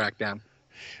to track down.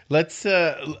 Let's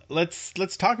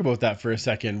talk about that for a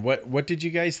second. What did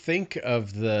you guys think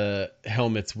of the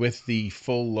helmets with the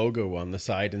full logo on the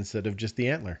side instead of just the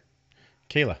antler?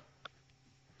 Kayla.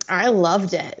 I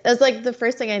loved it. It was like the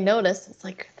first thing I noticed. It's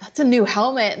like, that's a new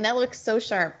helmet and that looks so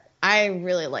sharp. I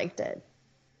really liked it.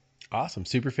 Awesome.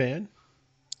 Super fan.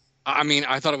 I mean,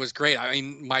 I thought it was great. I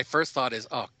mean, my first thought is,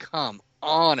 oh, come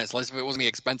on. At least if it wasn't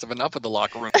expensive enough at the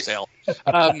locker room sale.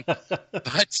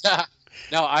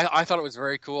 No, I thought it was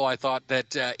very cool. I thought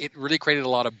that it really created a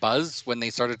lot of buzz when they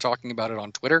started talking about it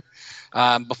on Twitter.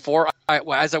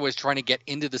 As I was trying to get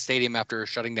into the stadium after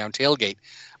shutting down tailgate,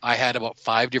 I had about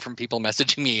 5 different people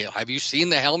messaging me, have you seen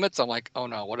the helmets? I'm like, oh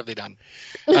no, what have they done?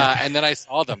 And then I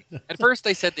saw them. At first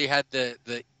they said they had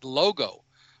the logo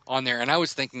on there, and I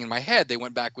was thinking in my head they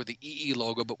went back with the EE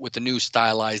logo, but with the new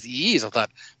stylized EEs. I thought,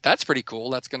 that's pretty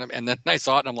cool. And then I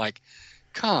saw it and I'm like,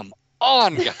 come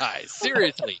on, guys,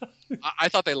 seriously. I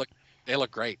thought they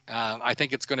look great. I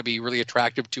think it's going to be really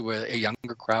attractive to a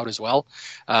younger crowd as well.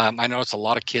 I noticed a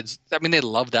lot of kids, I mean, they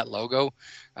love that logo.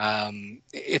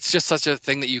 It's just such a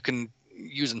thing that you can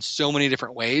use in so many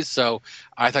different ways. So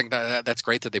I think that's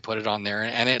great that they put it on there,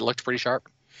 and it looked pretty sharp.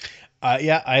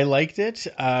 Yeah, I liked it.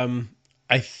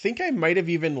 I think I might have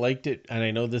even liked it, and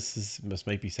I know this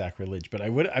might be sacrilege, but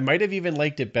I might have even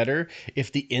liked it better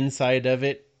if the inside of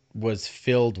it was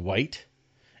filled white,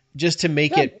 just to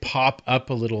make it pop up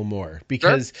a little more,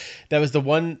 because that's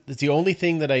the only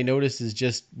thing that I noticed is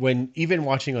just when even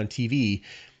watching on TV,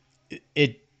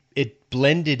 it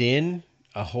blended in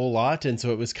a whole lot, and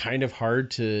so it was kind of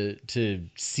hard to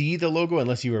see the logo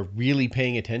unless you were really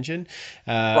paying attention.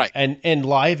 Right. And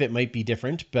live it might be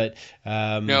different, but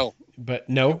no.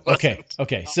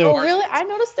 Okay. So really, I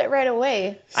noticed it right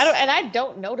away. I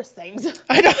don't notice things.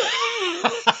 I don't.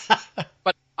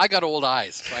 But I got old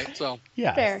eyes, right? So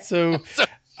yeah. Fair. So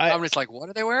I'm just like, what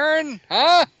are they wearing?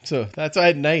 Huh? So that's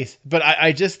why nice. But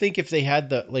I just think if they had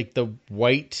the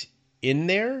white in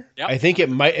there, I think it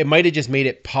might have just made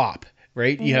it pop.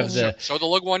 Right? You have show the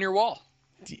logo on your wall.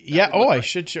 Yeah. Oh, I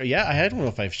should show. Yeah, I don't know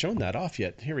if I've shown that off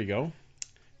yet. Here we go.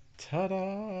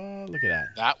 Ta-da! Look at that.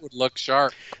 That would look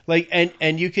sharp. Like,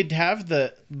 and you could have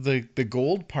the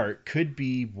gold part could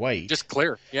be white, just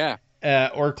clear, yeah,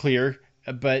 or clear.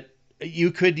 But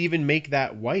you could even make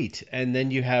that white, and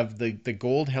then you have the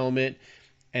gold helmet,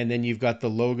 and then you've got the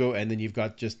logo, and then you've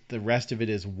got just the rest of it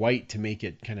is white to make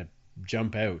it kind of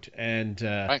jump out. And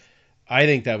I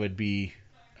think that would be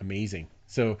amazing.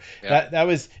 So that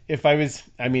was, if I was,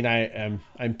 I mean,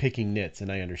 I'm picking nits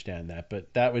and I understand that,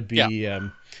 but that would be,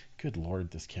 good Lord,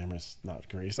 this camera's not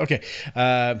great. Okay.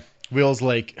 Will's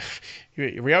like,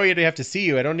 we already have to see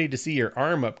you. I don't need to see your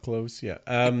arm up close. Yeah.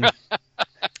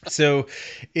 So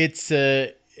it's, that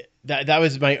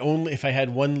was my only, if I had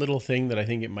one little thing that I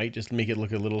think it might just make it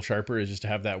look a little sharper, is just to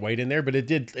have that white in there, but it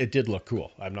did look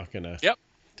cool. I'm not going to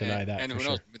deny that. And who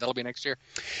knows? That'll be next year.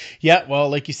 Yeah, well,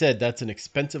 like you said, that's an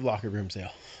expensive locker room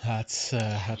sale. That's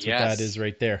what that is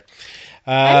right there.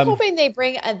 I'm hoping they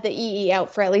bring the EE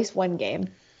out for at least one game,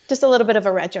 just a little bit of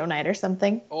a retro night or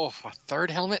something. Oh, a third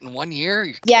helmet in 1 year?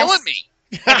 You're killing me.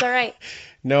 That's all right.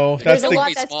 No, there's a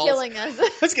lot that's killing us.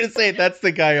 I was gonna say that's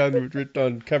the guy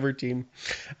on cover team.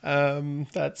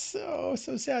 That's so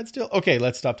sad. Still, okay.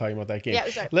 Let's stop talking about that game. Yeah,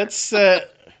 sorry.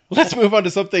 Let's move on to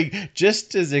something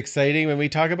just as exciting when we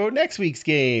talk about next week's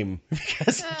game.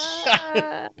 Because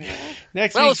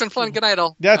it's been fun. Good night,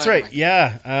 all. That's right.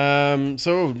 Yeah.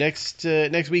 So next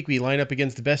week we line up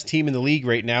against the best team in the league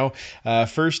right now.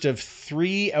 First of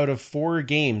 3 out of 4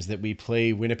 games that we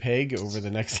play Winnipeg over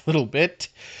the next little bit.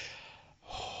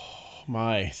 Oh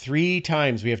my! 3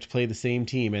 times we have to play the same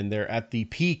team, and they're at the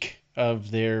peak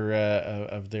of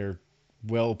their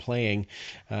well playing.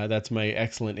 That's my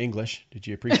excellent English. Did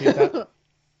you appreciate that?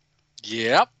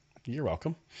 Yep. You're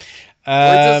welcome.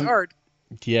 Words is hard.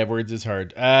 Yeah, words is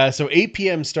hard. So 8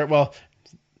 p.m. start. Well,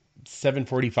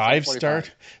 7:45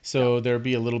 start, so there'll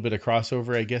be a little bit of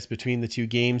crossover, I guess, between the two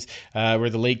games. We're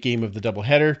the late game of the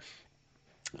doubleheader.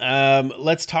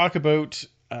 Let's talk about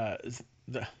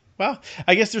well,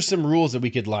 I guess there's some rules that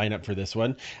we could line up for this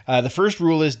one. The first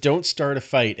rule is don't start a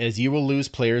fight, as you will lose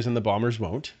players and the Bombers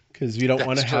won't, because we don't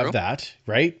want to have that,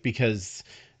 right? Because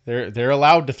they're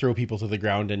allowed to throw people to the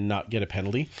ground and not get a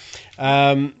penalty.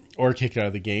 Or kicked out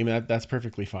of the game. That's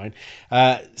perfectly fine.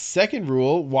 Second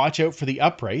rule, watch out for the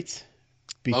uprights.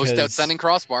 Most outstanding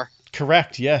crossbar.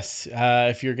 Correct, yes.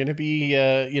 If you're going to be,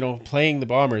 playing the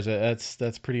Bombers,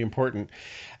 that's pretty important.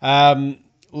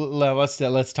 Let's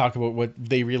talk about what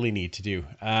they really need to do.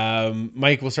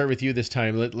 Mike, we'll start with you this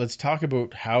time. Let's talk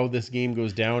about how this game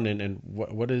goes down and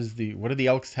what do the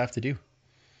Elks have to do?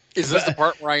 Is this the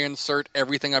part where I insert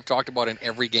everything I've talked about in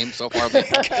every game so far?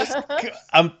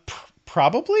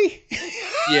 Probably.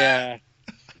 Yeah.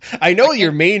 I know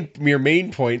your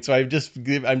main point, so I'm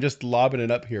just lobbing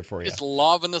it up here for you. Just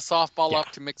lobbing the softball up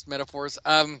to mixed metaphors.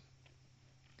 I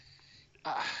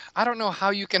don't know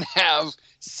how you can have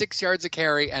 6 yards of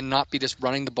carry and not be just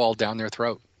running the ball down their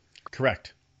throat.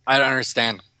 Correct. I don't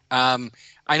understand.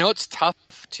 I know it's tough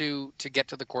to get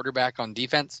to the quarterback on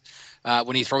defense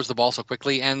when he throws the ball so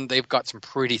quickly, and they've got some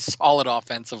pretty solid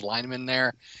offensive linemen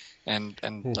there. And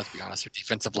let's be honest, their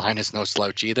defensive line is no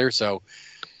slouch either. So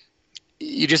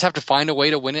you just have to find a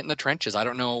way to win it in the trenches. I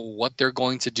don't know what they're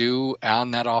going to do on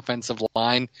that offensive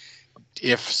line.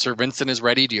 If Sir Vincent is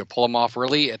ready, do you pull him off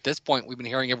early? At this point, we've been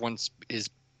hearing everyone is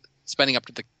spending up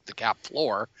to the cap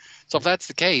floor. So if that's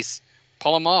the case,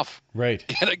 pull him off. Right.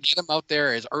 Get him out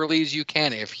there as early as you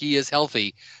can if he is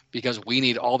healthy, because we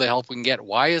need all the help we can get.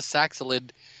 Why is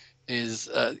Saxelid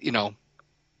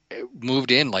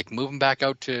moved in, move him back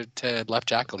out to left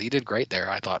tackle? He did great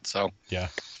there, I thought. So yeah,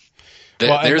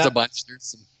 there's a bunch. There's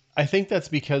some. I think that's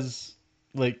because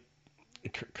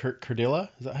Cardilla,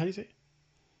 is that how you say it?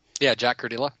 Yeah, Jack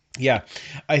Cardilla. Yeah,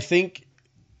 I think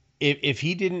if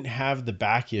he didn't have the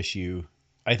back issue,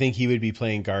 I think he would be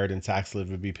playing guard and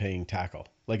Saxelid would be playing tackle.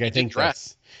 I think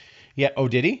that's. Yeah. Oh,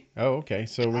 did he? Oh, okay.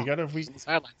 So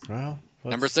sidelines. Well.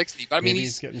 Number 60. But I mean,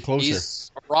 he's getting closer.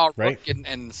 He's a raw right? rook,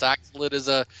 and Saxelid is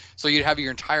so you'd have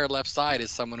your entire left side as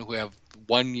someone who have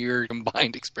 1 year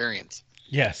combined experience.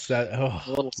 Yes, a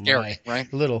little scary,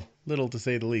 right? Little to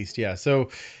say the least. Yeah. So,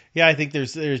 yeah, I think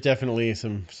there's definitely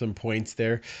some points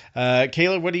there.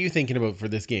 Kayla, what are you thinking about for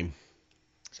this game?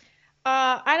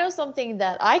 I know something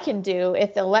that I can do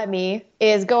if they'll let me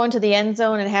is go into the end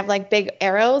zone and have big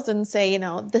arrows and say,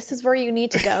 this is where you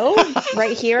need to go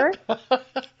right here.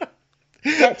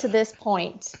 Get to this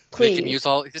point, please. They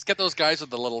can just get those guys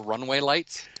with the little runway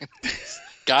lights,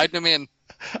 guide them in.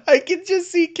 I can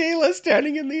just see Kayla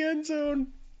standing in the end zone,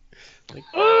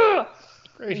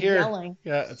 right here. Yelling.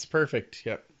 Yeah, it's perfect.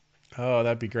 Yep. Oh,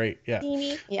 that'd be great. Yeah.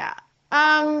 Yeah.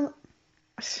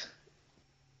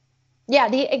 Yeah,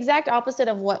 the exact opposite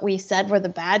of what we said were the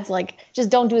bads. Just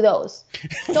don't do those.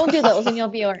 Don't do those, and you'll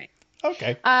be all right.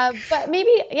 Okay. But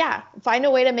maybe, find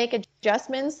a way to make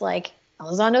adjustments. Like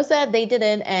Elizondo said, they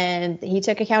didn't, and he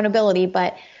took accountability.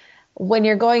 But when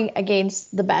you're going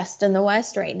against the best in the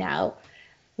West right now,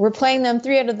 we're playing them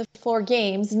 3 out of the 4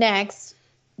 games next.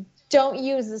 Don't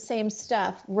use the same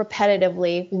stuff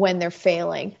repetitively when they're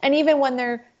failing. And even when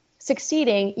they're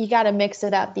succeeding, you got to mix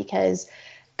it up, because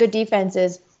good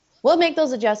defenses will make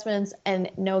those adjustments and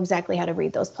know exactly how to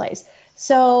read those plays.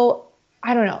 So,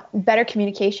 I don't know, better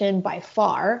communication by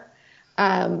far.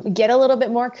 Get a little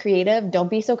bit more creative. Don't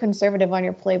be so conservative on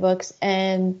your playbooks,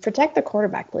 and protect the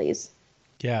quarterback, please.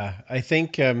 Yeah, I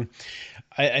think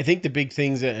I think the big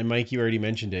things, and Mike, you already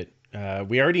mentioned it.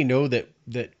 We already know that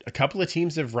a couple of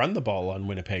teams have run the ball on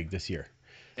Winnipeg this year.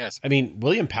 Yes. I mean,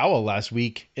 William Powell last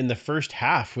week in the first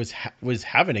half was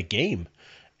having a game,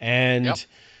 and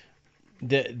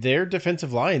their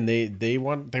defensive line they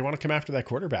want to come after that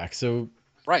quarterback. So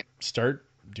right, start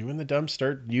doing the dump,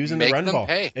 start using Make the run them ball.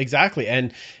 Pay. Exactly.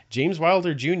 And James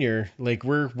Wilder Jr.,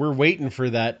 we're waiting for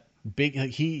that big.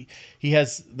 He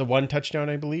has the 1 touchdown,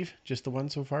 I believe, just the one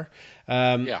so far.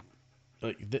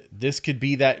 This could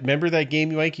be that. Remember that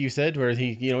game, Mike, you said where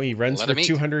he runs for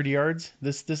 200 yards.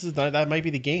 This is that might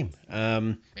be the game.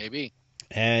 Maybe.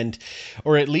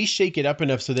 Or at least shake it up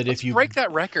enough so that if you break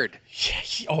that record.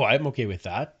 Oh, I'm okay with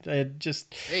that. It's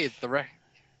the record.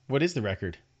 What is the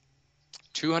record?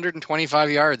 225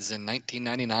 yards in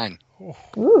 1999.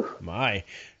 Oh, my.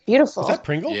 Beautiful. Was that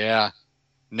Pringle? Yeah.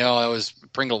 No,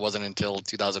 Pringle wasn't until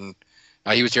 2000.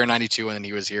 He was here in 92, and then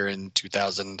he was here in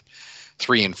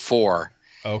 2003 and 4.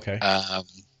 Okay.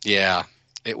 Yeah.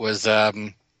 It was,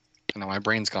 my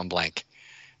brain's gone blank.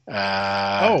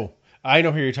 I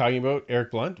know who you're talking about.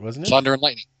 Eric Blunt, wasn't it? Thunder and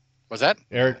Lightning. Was that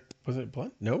Eric? Was it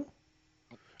Blunt? No.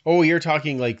 Oh, you're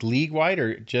talking like league wide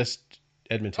or just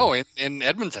Edmonton? Oh, in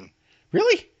Edmonton.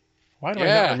 Really? Why do I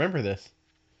not remember this?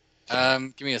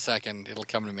 Give me a second. It'll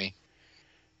come to me.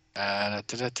 I'm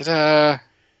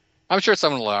sure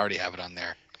someone will already have it on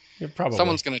there. Yeah, probably.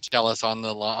 Someone's going to tell us on the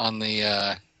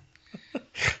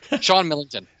Sean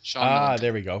Millington. Millington.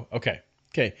 There we go. Okay.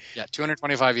 Yeah,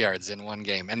 225 yards in one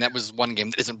game, and that was one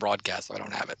game that isn't broadcast, so I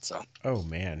don't have it. So. Oh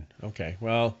man. Okay.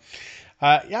 Well,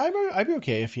 I'd be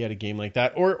okay if you had a game like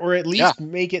that, or at least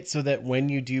make it so that when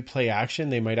you do play action,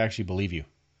 they might actually believe you.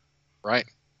 Right.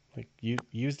 Like you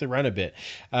use the run a bit.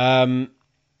 I'm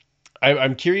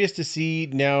curious to see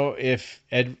now if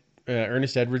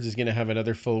Ernest Edwards is going to have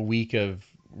another full week of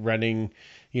running,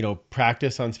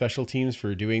 practice on special teams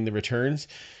for doing the returns.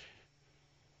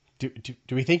 Do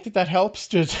we think that helps?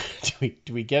 Do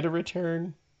we get a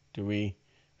return? I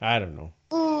don't know.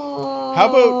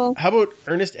 How about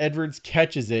Ernest Edwards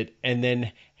catches it and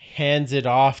then hands it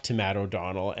off to Matt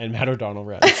O'Donnell and Matt O'Donnell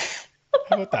runs?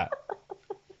 How about that?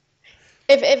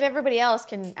 If everybody else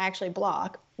can actually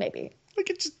block, maybe.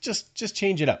 Like just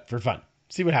change it up for fun.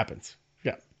 See what happens.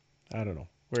 Yeah. I don't know.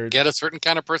 Get a certain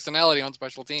kind of personality on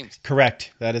special teams.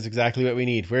 Correct. That is exactly what we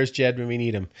need. Where's Jed when we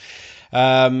need him?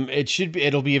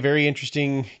 It'll be a very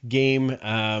interesting game.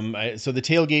 So the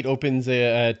tailgate opens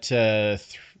at 5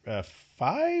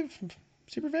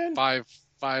 Superfan?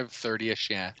 5:30ish,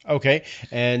 yeah. Okay.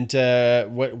 And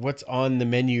what's on the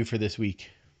menu for this week?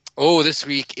 Oh, this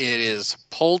week it is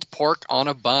pulled pork on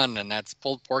a bun, and that's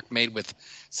pulled pork made with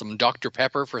some Dr.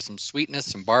 Pepper for some sweetness,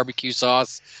 some barbecue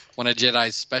sauce. One of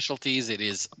Jedi's specialties. It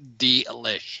is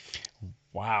delish.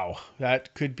 Wow,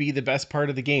 that could be the best part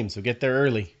of the game. So get there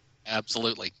early.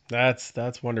 Absolutely.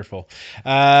 That's wonderful.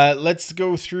 Let's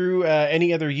go through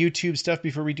any other YouTube stuff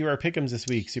before we do our pick'ems this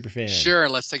week, Superfan. Sure.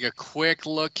 Let's take a quick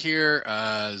look here.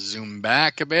 Zoom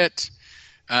back a bit.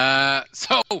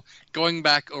 So going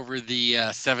back over the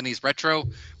 70s retro,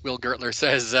 Will Gertler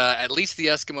says, at least the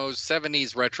Eskimos'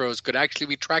 70s retros could actually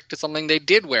be tracked to something they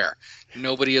did wear.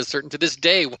 Nobody is certain to this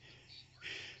day what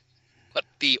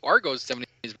the Argos'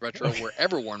 70s retro were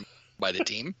ever worn by the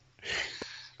team.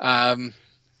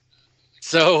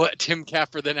 So Tim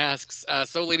Capper then asks,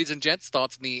 so ladies and gents,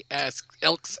 thoughts on the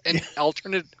Elks and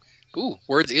alternate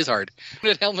words is hard.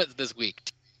 Helmets this week.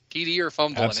 TD or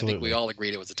fumble, Absolutely. And I think we all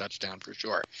agreed it was a touchdown for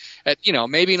sure.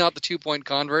 Maybe not the 2-point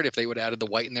convert. If they would have added the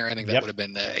white in there, I think that would have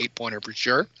been the 8-pointer for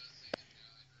sure.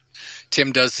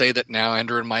 Tim does say that now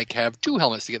Andrew and Mike have 2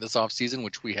 helmets to get this off season,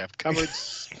 which we have covered.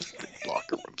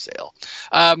 Locker room sale.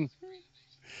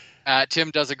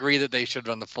 Tim does agree that they should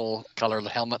run the full color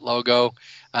helmet logo.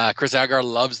 Chris Agar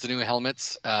loves the new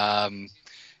helmets.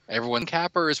 Everyone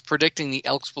Capper is predicting the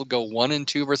Elks will go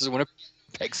 1-2 versus Winnipeg.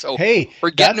 So hey, we're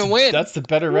getting a win. That's the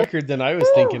better record than I was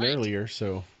thinking earlier.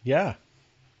 So yeah.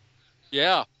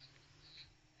 Yeah.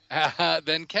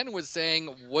 Then Ken was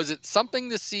saying, was it something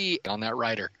to see on that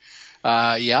rider?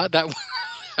 Yeah, that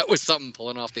was something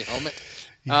pulling off the helmet.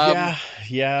 Yeah.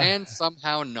 And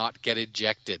somehow not get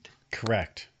ejected.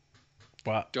 Correct.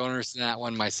 Wow. Don't understand that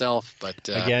one myself, but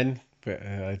again,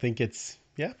 I think it's.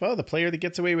 Yeah, well, the player that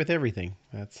gets away with everything.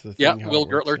 That's the thing. Yeah, Will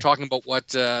Gertler talking about what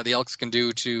the Elks can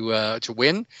do to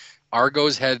win.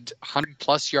 Argos had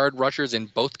 100-plus yard rushers in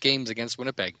both games against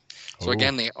Winnipeg. So,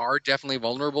 again, they are definitely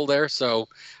vulnerable there. So,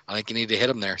 I think you need to hit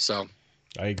them there. So,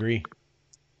 I agree.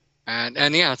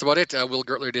 And yeah, that's about it. Will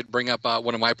Gertler did bring up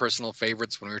one of my personal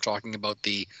favorites when we were talking about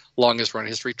the longest run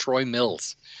history, Troy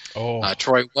Mills.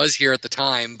 Troy was here at the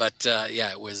time, but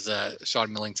it was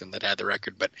Sean Millington that had the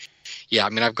record. But yeah, I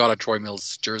mean, I've got a Troy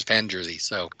Mills fan jersey,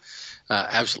 so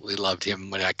absolutely loved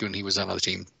him when he was on the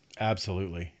team.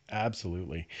 Absolutely.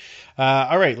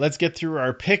 All right, let's get through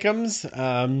our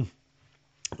pick'ems.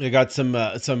 We got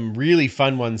some really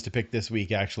fun ones to pick this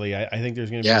week, actually. I think there's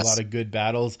going to be a lot of good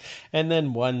battles. And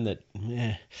then one that,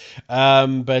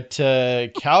 But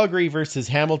Calgary versus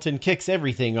Hamilton kicks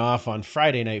everything off on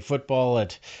Friday Night Football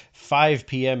at 5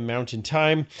 p.m. Mountain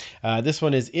Time. This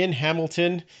one is in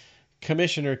Hamilton.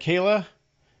 Commissioner Kayla,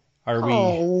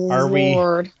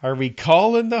 are we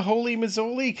calling the Holy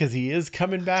Mazzoli? Because he is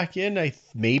coming back in,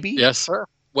 maybe? Yes, sir.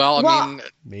 Well, I mean...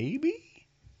 Maybe?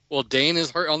 Well, Dane is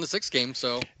hurt on the 6th game,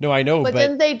 so... No, I know, but...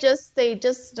 then they just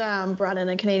brought in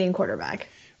a Canadian quarterback.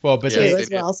 Well, but as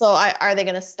well. So are they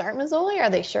going to start Mazzoli? Are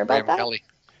they sure about that? Kelly.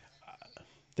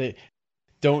 They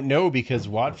don't know because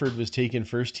Watford was taking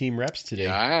first-team reps today.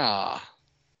 Yeah.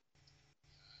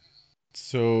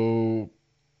 So,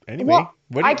 anyway,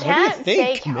 I can't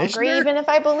say Calgary even if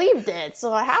I believed it,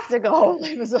 so I have to go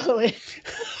with Mazzoli.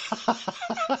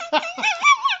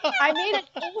 I made an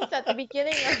oath at the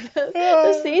beginning of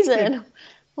the season.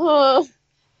 Oh,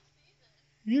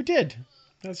 You did.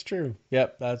 That's true.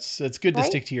 Yep, it's good to Right?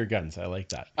 stick to your guns. I like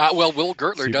that. Well, Will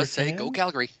Gertler Super does say, fan? "Go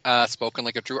Calgary." Spoken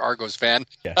like a true Argos fan.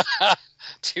 Yes.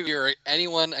 To hear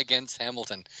anyone against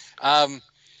Hamilton, I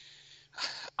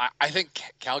think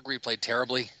Calgary played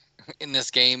terribly in this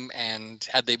game, and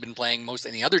had they been playing most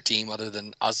any other team other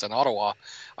than us in Ottawa,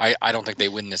 I don't think they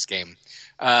win this game.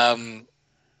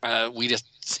 We just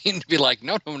seem to be like,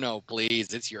 no,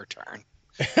 please, it's your turn.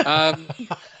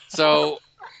 So,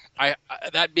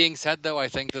 that being said, though, I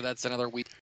think that's another week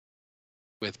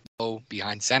with Bo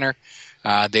behind center.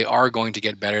 They are going to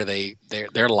get better.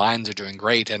 Their lines are doing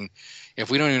great, and if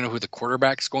we don't even know who the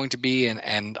quarterback's going to be,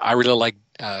 and I really like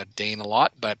Dane a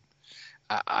lot, but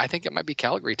I think it might be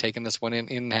Calgary taking this one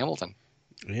in Hamilton.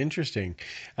 Interesting.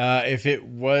 If it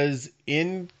was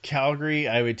in Calgary,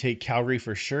 I would take Calgary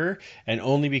for sure, and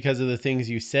only because of the things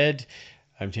you said.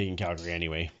 I'm taking Calgary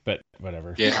anyway, but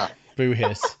whatever. Yeah. Boo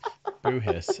hiss. Boo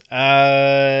hiss.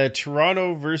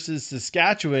 Toronto versus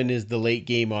Saskatchewan is the late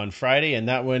game on Friday, and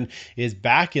that one is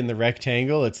back in the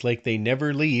rectangle. It's like they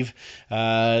never leave.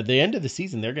 The end of the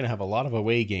season, they're going to have a lot of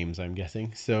away games, I'm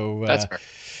guessing. So That's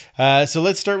fair. so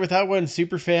let's start with that one.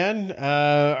 Superfan,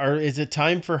 is it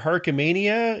time for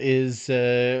Harkamania? Is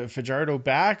Fajardo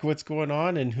back? What's going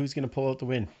on, and who's going to pull out the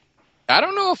win? I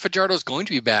don't know if Fajardo's going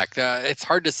to be back. It's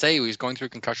hard to say. He's going through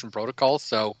concussion protocol.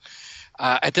 So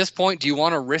at this point, do you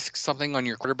want to risk something on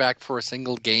your quarterback for a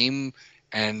single game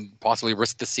and possibly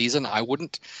risk the season? I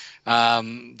wouldn't.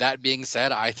 That being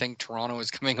said, I think Toronto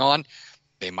is coming on.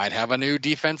 They might have a new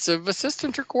defensive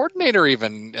assistant or coordinator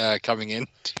even coming in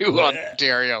to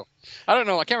Ontario. I don't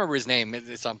know. I can't remember his name.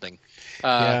 It's something.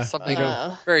 Something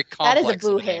very complex. that is a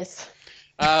boo hiss.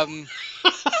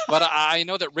 But I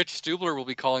know that Rich Stubler will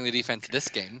be calling the defense this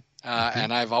game,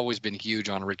 and I've always been huge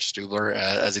on Rich Stubler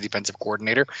as a defensive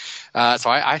coordinator. So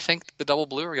I think the Double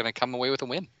Blue are going to come away with a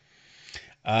win.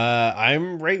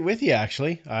 I'm right with you,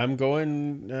 actually. I'm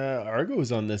going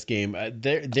Argos on this game.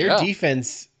 Their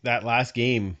defense that last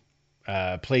game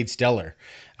played stellar.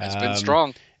 It's been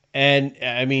strong. And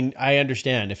I mean, I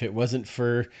understand if it wasn't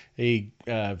for a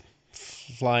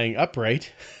flying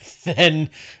upright, then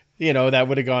that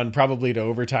would have gone probably to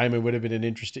overtime. It would have been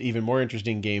an even more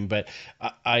interesting game. But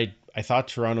I thought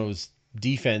Toronto's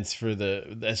defense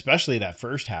especially that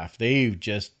first half, they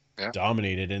just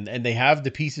dominated, and they have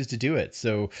the pieces to do it.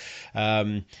 So,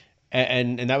 and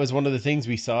that was one of the things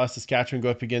we saw Saskatchewan go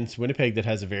up against Winnipeg that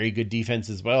has a very good defense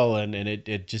as well, and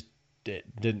it just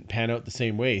didn't pan out the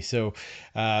same way. So,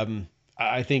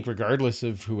 I think regardless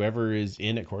of whoever is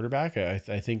in at quarterback, I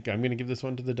think I'm going to give this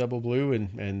one to the Double Blue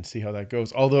and see how that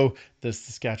goes. Although the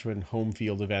Saskatchewan home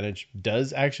field advantage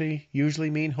does actually usually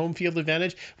mean home field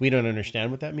advantage. We don't understand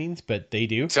what that means, but they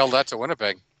do. Tell that to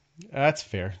Winnipeg. That's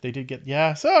fair. They did get,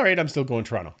 so all right, I'm still going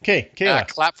Toronto. Okay, Kayla.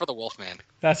 Clap for the Wolfman.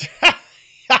 That's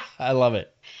I love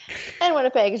it. And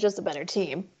Winnipeg is just a better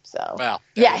team. So, well,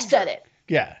 I said it.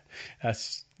 Yeah,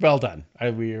 that's well done. I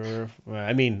don't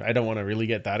want to really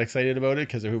get that excited about it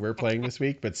because of who we're playing this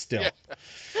week, but still.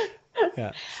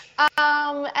 Yeah.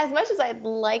 As much as I'd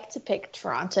like to pick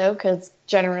Toronto, because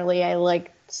generally I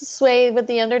like to sway with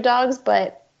the underdogs,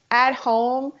 but at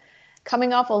home,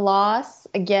 coming off a loss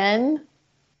again,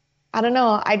 I don't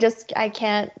know. I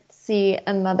can't see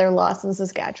another loss in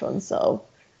Saskatchewan. So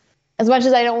as much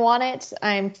as I don't want it,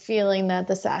 I'm feeling that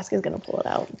the Sask is going to pull it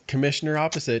out. Commissioner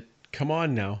opposite. Come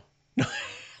on now.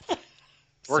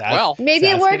 Worked well. Maybe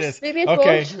it works. Maybe it's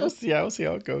okay. works. We'll see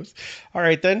how it goes. All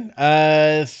right then.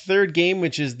 Third game,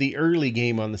 which is the early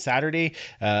game on the Saturday.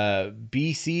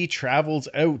 BC travels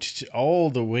out all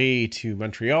the way to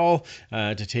Montreal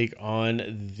to take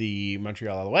on the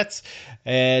Montreal Alouettes,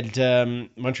 and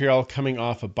Montreal coming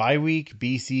off a bye week.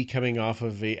 BC coming off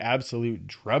of a absolute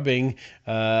drubbing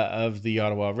of the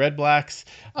Ottawa Redblacks.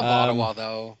 Ottawa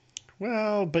though.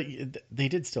 Well, but they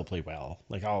did still play well.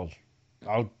 Like I'll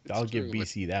give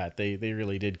BC that. They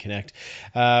really did connect.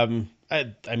 I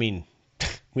mean,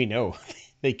 we know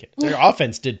their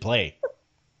offense did play.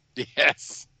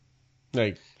 Yes.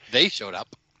 Like they showed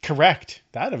up. Correct.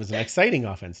 That was an exciting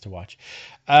offense to watch.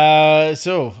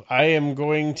 So I am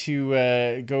going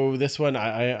to go this one.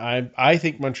 I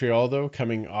think Montreal, though,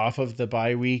 coming off of the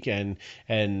bye week and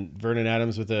Vernon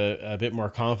Adams with a bit more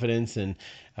confidence. And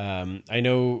I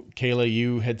know, Kayla,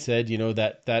 you had said,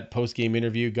 that post-game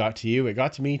interview got to you. It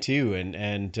got to me too.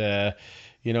 And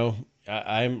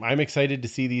I'm excited to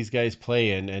see these guys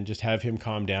play and just have him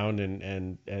calm down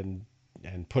and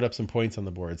put up some points on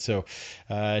the board. So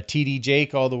TD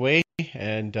Jake all the way,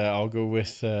 and I'll go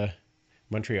with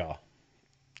Montreal.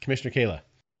 Commissioner Kayla.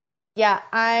 Yeah,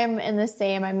 I'm in the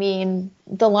same. I mean,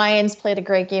 the Lions played a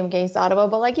great game against Ottawa,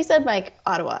 but like you said, Mike,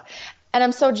 Ottawa. And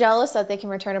I'm so jealous that they can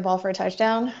return a ball for a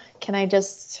touchdown. Can I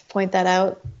just point that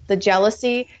out? The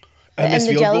jealousy A and missed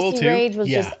the field goal jealousy too? rage was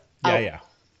just Yeah.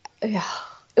 out. Yeah.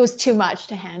 It was too much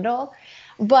to handle.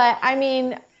 But I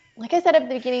mean, like I said at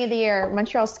the beginning of the year,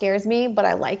 Montreal scares me, but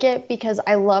I like it because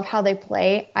I love how they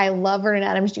play. I love Vernon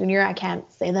Adams Jr. I can't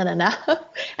say that enough.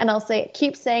 And I'll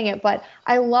keep saying it, but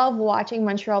I love watching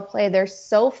Montreal play. They're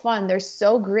so fun. They're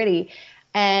so gritty.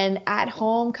 And at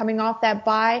home, coming off that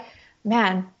bye,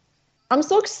 man, I'm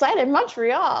so excited.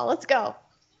 Montreal, let's go.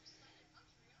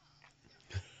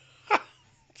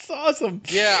 It's awesome.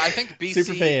 Yeah, I think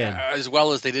BC, as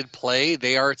well as they did play,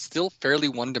 they are still fairly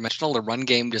one-dimensional. The run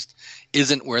game just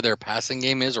isn't where their passing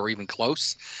game is, or even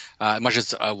close. Much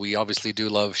as we obviously do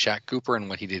love Shaq Cooper and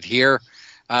what he did here.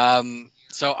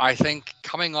 So I think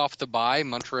coming off the bye,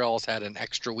 Montreal's had an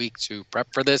extra week to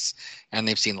prep for this, and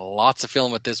they've seen lots of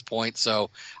film at this point.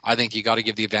 So I think you got to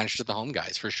give the advantage to the home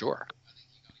guys for sure.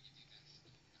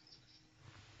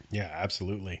 Yeah,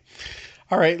 absolutely.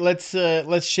 All right, let's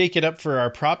shake it up for our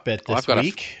prop bet this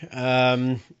week.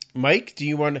 Mike, do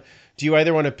you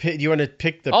either want to pick? Do you want to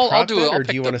pick the prop bet, or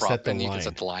do you want to set the line? You can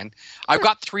set the line. I've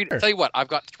got three. Tell you what, I've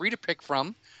got three to pick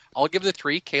from. I'll give the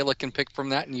three. Kayla can pick from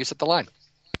that, and you set the line.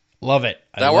 Love it.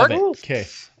 That work? Okay,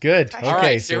 good. All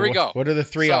right, so here we go. What are the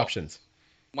three options?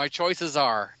 My choices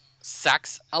are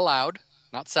sacks allowed,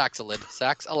 not Saxilid,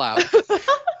 sacks allowed.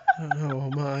 Oh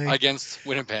my! Against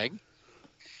Winnipeg.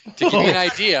 To give you an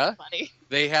idea,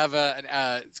 they have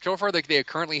so far they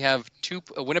currently have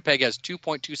Winnipeg has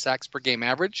 2.2 sacks per game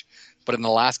average, but in the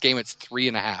last game it's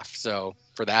 3.5. So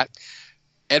for that,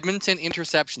 Edmonton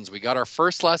interceptions. We got our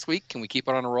first last week. Can we keep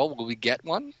it on a roll? Will we get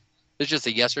one? It's just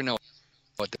a yes or no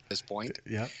at this point.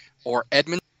 Yeah. Or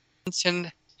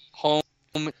Edmonton home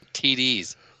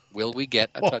TDs. Will we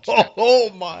get a touchdown? Oh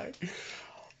my!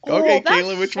 Okay,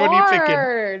 Kayla, which one are you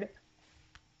picking?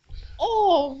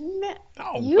 Oh man!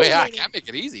 I can't make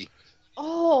it easy.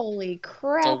 Holy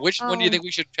crap! So, which one do you think we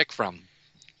should pick from?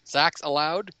 Sacks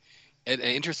allowed,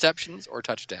 interceptions, or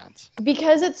touchdowns?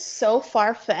 Because it's so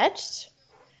far fetched,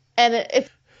 and it's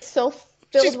so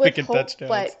filled with hope, touchdowns.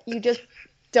 But you just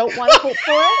don't want to hope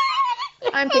for it.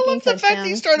 I'm picking touchdowns. The fact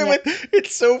you started with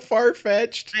it's so far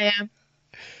fetched. I am.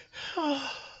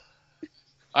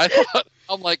 I thought.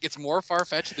 I'm like, it's more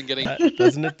far-fetched than getting...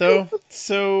 Doesn't it, though?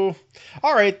 So,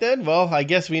 all right, then. Well, I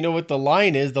guess we know what the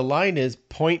line is. The line is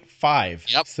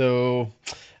 0.5. Yep. So,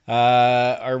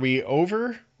 are we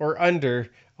over or under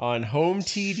on home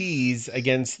TDs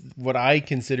against what I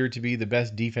consider to be the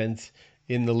best defense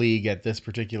in the league at this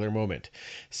particular moment?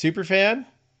 Superfan,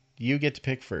 you get to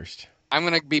pick first. I'm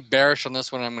going to be bearish on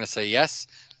this one. I'm going to say yes.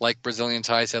 Like Brazilian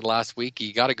Ty said last week,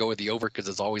 you got to go with the over because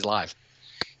it's always live.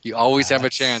 You always have a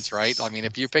chance, right? I mean,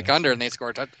 if you pick under and they score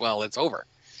a touchdown, well, it's over.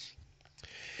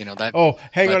 You know that. Oh,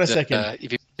 hang on a second.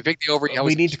 If you pick the over,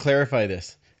 we need to clarify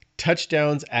this: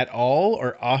 touchdowns at all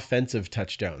or offensive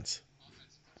touchdowns?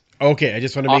 Okay, I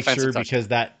just want to make sure because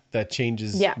that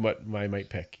changes what I might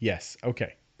pick. Yes.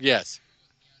 Okay. Yes.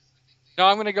 No,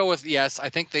 I'm going to go with yes. I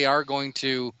think they are going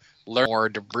to learn more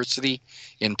diversity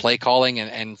in play calling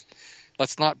and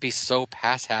let's not be so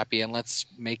pass happy and let's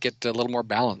make it a little more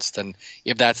balanced. And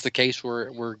if that's the case,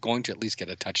 we're going to at least get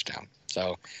a touchdown.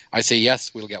 So I say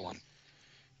yes, we'll get one.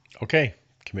 Okay,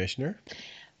 Commissioner.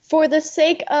 For the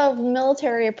sake of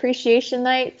Military Appreciation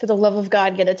Night, for the love of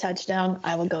God, get a touchdown.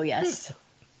 I will go yes.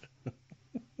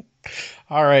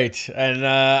 All right, and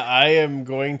I am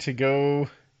going to go.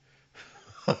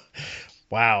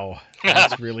 Wow,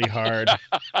 that's really hard.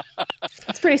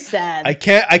 It's pretty sad. I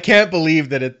can't believe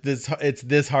that it's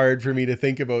this hard for me to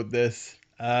think about this.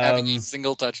 Having a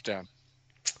single touchdown.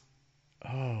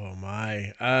 Oh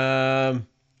my. I'm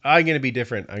going to be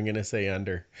different. I'm going to say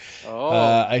under. Oh.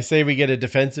 I say we get a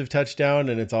defensive touchdown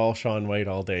and it's all Sean White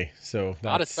all day. So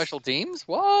not a special teams?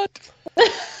 What?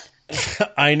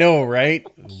 I know, right?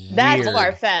 That's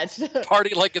far-fetched.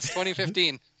 Party like it's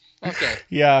 2015. Okay.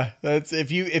 Yeah, that's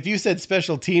if you said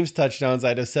special teams touchdowns,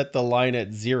 I'd have set the line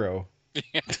at 0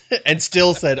 and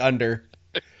still said under.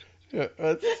 Yeah.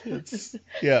 That's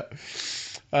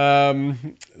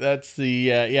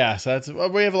the so that's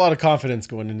we have a lot of confidence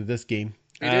going into this game.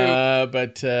 We do.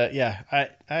 But I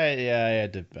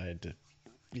had to.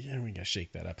 Yeah, we gotta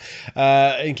shake that up.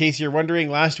 In case you're wondering,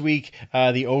 last week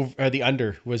the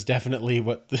under was definitely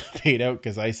what paid out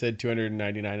because I said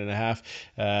 299.5.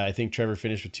 I think Trevor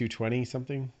finished with 220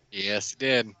 something. Yes, he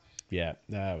did. Yeah,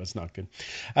 that was not good.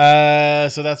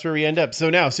 So that's where we end up. So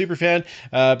now, Superfan,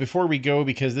 before we go,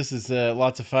 because this is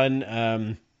lots of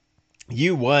fun.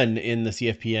 You won in the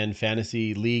CFPN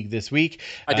Fantasy League this week.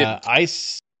 I didn't. I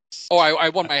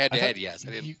won my head-to-head, yes.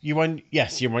 I didn't. You won,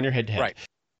 yes, you won your head-to-head. Right.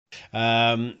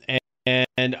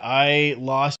 And I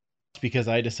lost because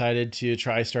I decided to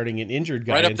try starting an injured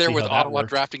guy. Right up there with Ottawa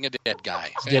drafting a dead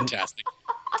guy. Fantastic.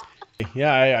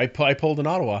 Yeah, I pulled an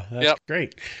Ottawa. That's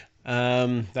great.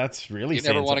 That's really you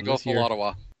never want to go full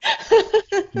Ottawa.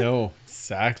 No,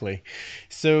 exactly.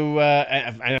 So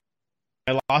I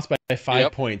lost by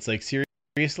 5 points. Like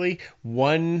seriously,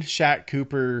 one Shaq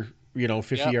Cooper,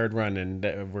 50-yard run,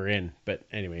 and we're in. But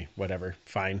anyway, whatever.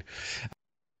 Fine.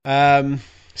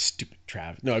 Stupid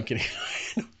Travis. No, I'm kidding.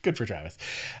 Good for Travis.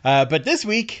 But this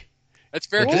week, that's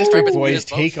fair. District boys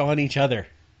take on each other.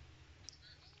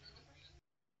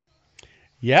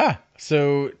 Yeah.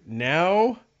 So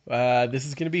now this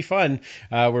is going to be fun.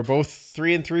 We're both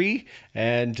 3-3,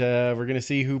 and we're going to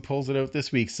see who pulls it out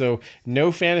this week. So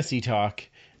no fantasy talk.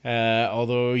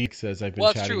 Although you says I've been chatting.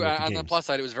 Well, it's true. On the plus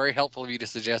side, it was very helpful of you to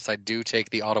suggest I do take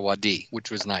the Ottawa D, which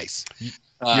was nice.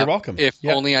 You're welcome. If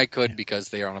only I could, because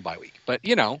they are on a bye week. But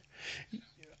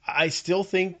I still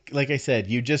think, like I said,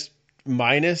 you just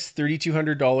minus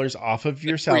 $3,200 off of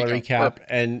your salary cap,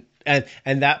 and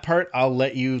that part I'll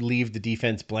let you leave the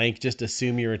defense blank. Just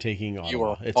assume you were taking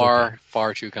Ottawa. You are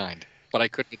far too kind. But I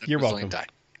couldn't. You're Brazilian welcome.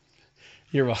 Tie.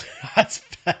 You're welcome.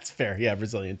 That's fair. Yeah,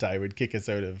 Brazilian tie would kick us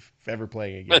out of ever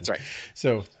playing again. That's right.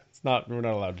 So we're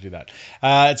not allowed to do that.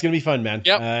 It's gonna be fun, man.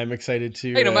 Yep. I'm excited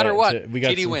to. Hey, no matter what, we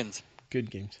got TD wins. Good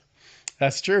games.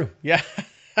 That's true. Yeah,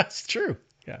 that's true.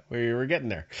 Yeah, we're getting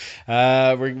there.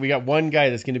 We got one guy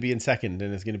that's going to be in second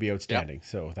and is going to be outstanding. Yep.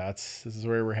 So this is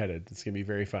where we're headed. It's going to be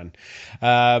very fun.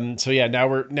 So yeah, now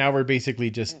we're basically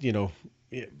just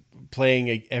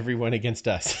playing everyone against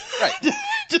us. Right.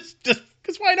 just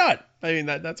because why not? I mean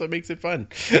that's what makes it fun.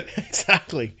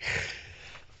 Exactly.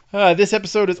 This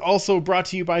episode is also brought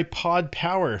to you by Pod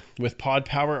Power. With Pod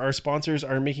Power, our sponsors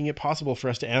are making it possible for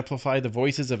us to amplify the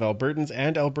voices of Albertans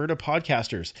and Alberta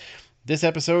podcasters. This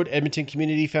episode, Edmonton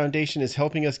Community Foundation is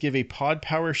helping us give a Pod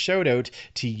Power shout out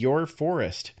to Your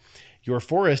Forest. Your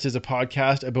Forest is a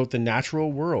podcast about the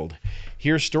natural world.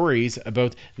 Hear stories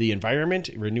about the environment,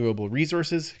 renewable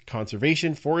resources,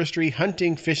 conservation, forestry,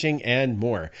 hunting, fishing, and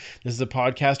more. This is a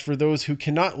podcast for those who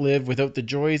cannot live without the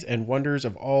joys and wonders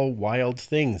of all wild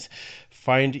things.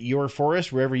 Find Your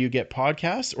Forest wherever you get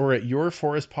podcasts or at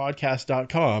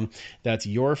yourforestpodcast.com. That's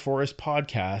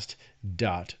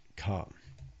yourforestpodcast.com.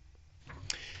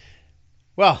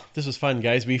 Well, this was fun,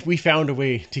 guys. We found a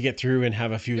way to get through and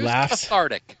have a few laughs.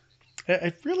 Cathartic.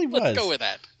 It really was. Let's go with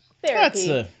that.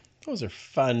 Those are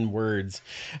fun words.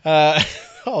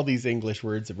 All these English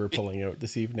words that we're pulling out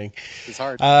this evening. It's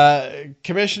hard.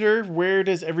 Commissioner, where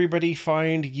does everybody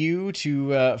find you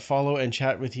to follow and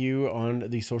chat with you on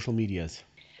the social medias?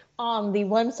 On the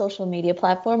one social media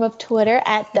platform of Twitter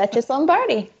at Duchess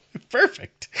Lombardi.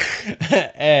 Perfect.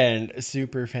 And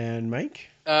Superfan Mike?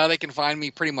 They can find me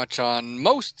pretty much on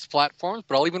most platforms,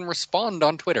 but I'll even respond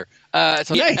on Twitter.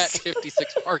 So nice. At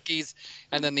 56 Parkies,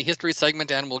 and then the history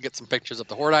segment, and we'll get some pictures of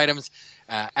the Horde items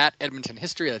at Edmonton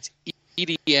History. That's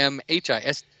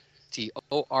EDMHISTOREE.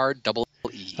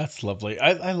 That's lovely.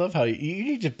 I love how you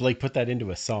need to put that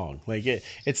into a song. Like it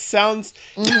sounds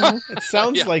it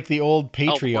sounds Yeah. like the old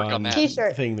Patreon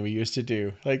T-shirt thing that we used to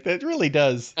do. Like that really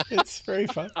does. It's very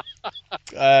fun.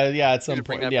 At some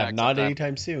point. Yeah, not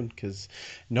anytime soon because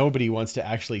nobody wants to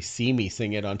actually see me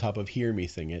sing it on top of hear me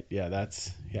sing it. We're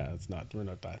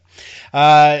not that.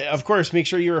 Of course, make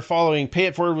sure you are following Pay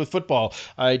It Forward with Football.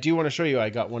 I do want to show you. I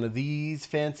got one of these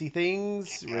fancy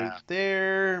things right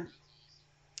there.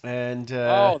 And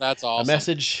that's awesome. A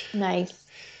message. Nice.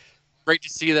 Great to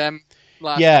see them.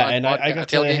 I got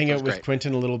to hang out with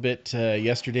Quentin a little bit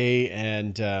yesterday,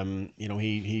 and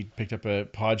he picked up a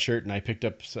pod shirt, and I picked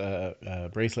up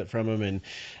a bracelet from him. And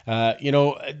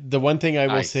the one thing I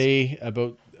will say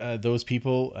about those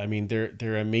people, I mean,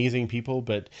 they're amazing people,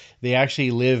 but they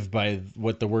actually live by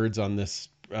what the words on this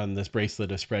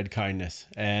bracelet of spread kindness,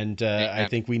 and I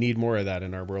think we need more of that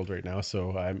in our world right now.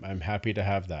 So I'm happy to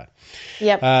have that.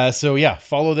 Yep.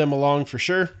 Follow them along for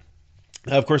sure.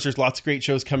 Of course, there's lots of great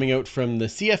shows coming out from the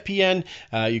CFPN.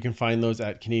 You can find those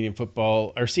at Canadian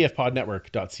Football or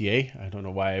cfpodnetwork.ca. I don't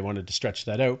know why I wanted to stretch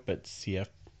that out, but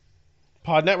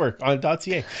CFPodNetwork on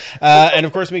 .ca. And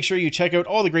of course, make sure you check out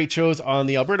all the great shows on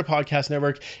the Alberta Podcast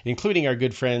Network, including our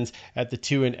good friends at the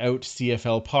 2 and Out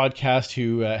CFL podcast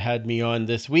who had me on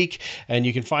this week. And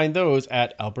you can find those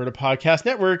at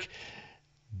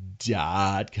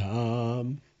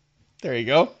albertapodcastnetwork.com. There you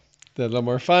go. A little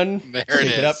more fun. There it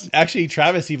is. Up. Actually,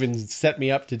 Travis even set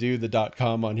me up to do the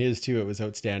 .com on his too. It was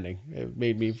outstanding. It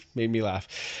made me laugh.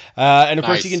 And of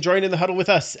course, you can join in the huddle with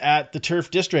us at the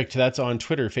Turf District. That's on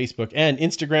Twitter, Facebook, and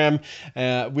Instagram.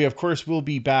 We of course will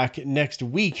be back next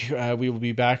week. We will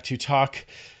be back to talk.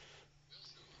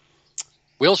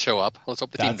 We'll show up. Let's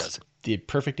hope the team does. The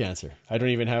perfect answer. I don't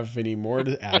even have any more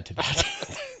to add to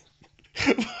that.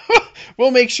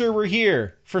 We'll make sure we're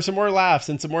here for some more laughs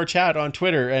and some more chat on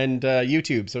Twitter and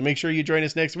YouTube. So make sure you join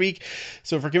us next week.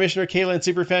 So for Commissioner Kayla and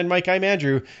Superfan Mike, I'm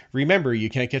Andrew. Remember, you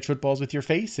can't catch footballs with your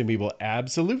face, and we will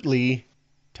absolutely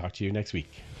talk to you next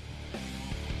week.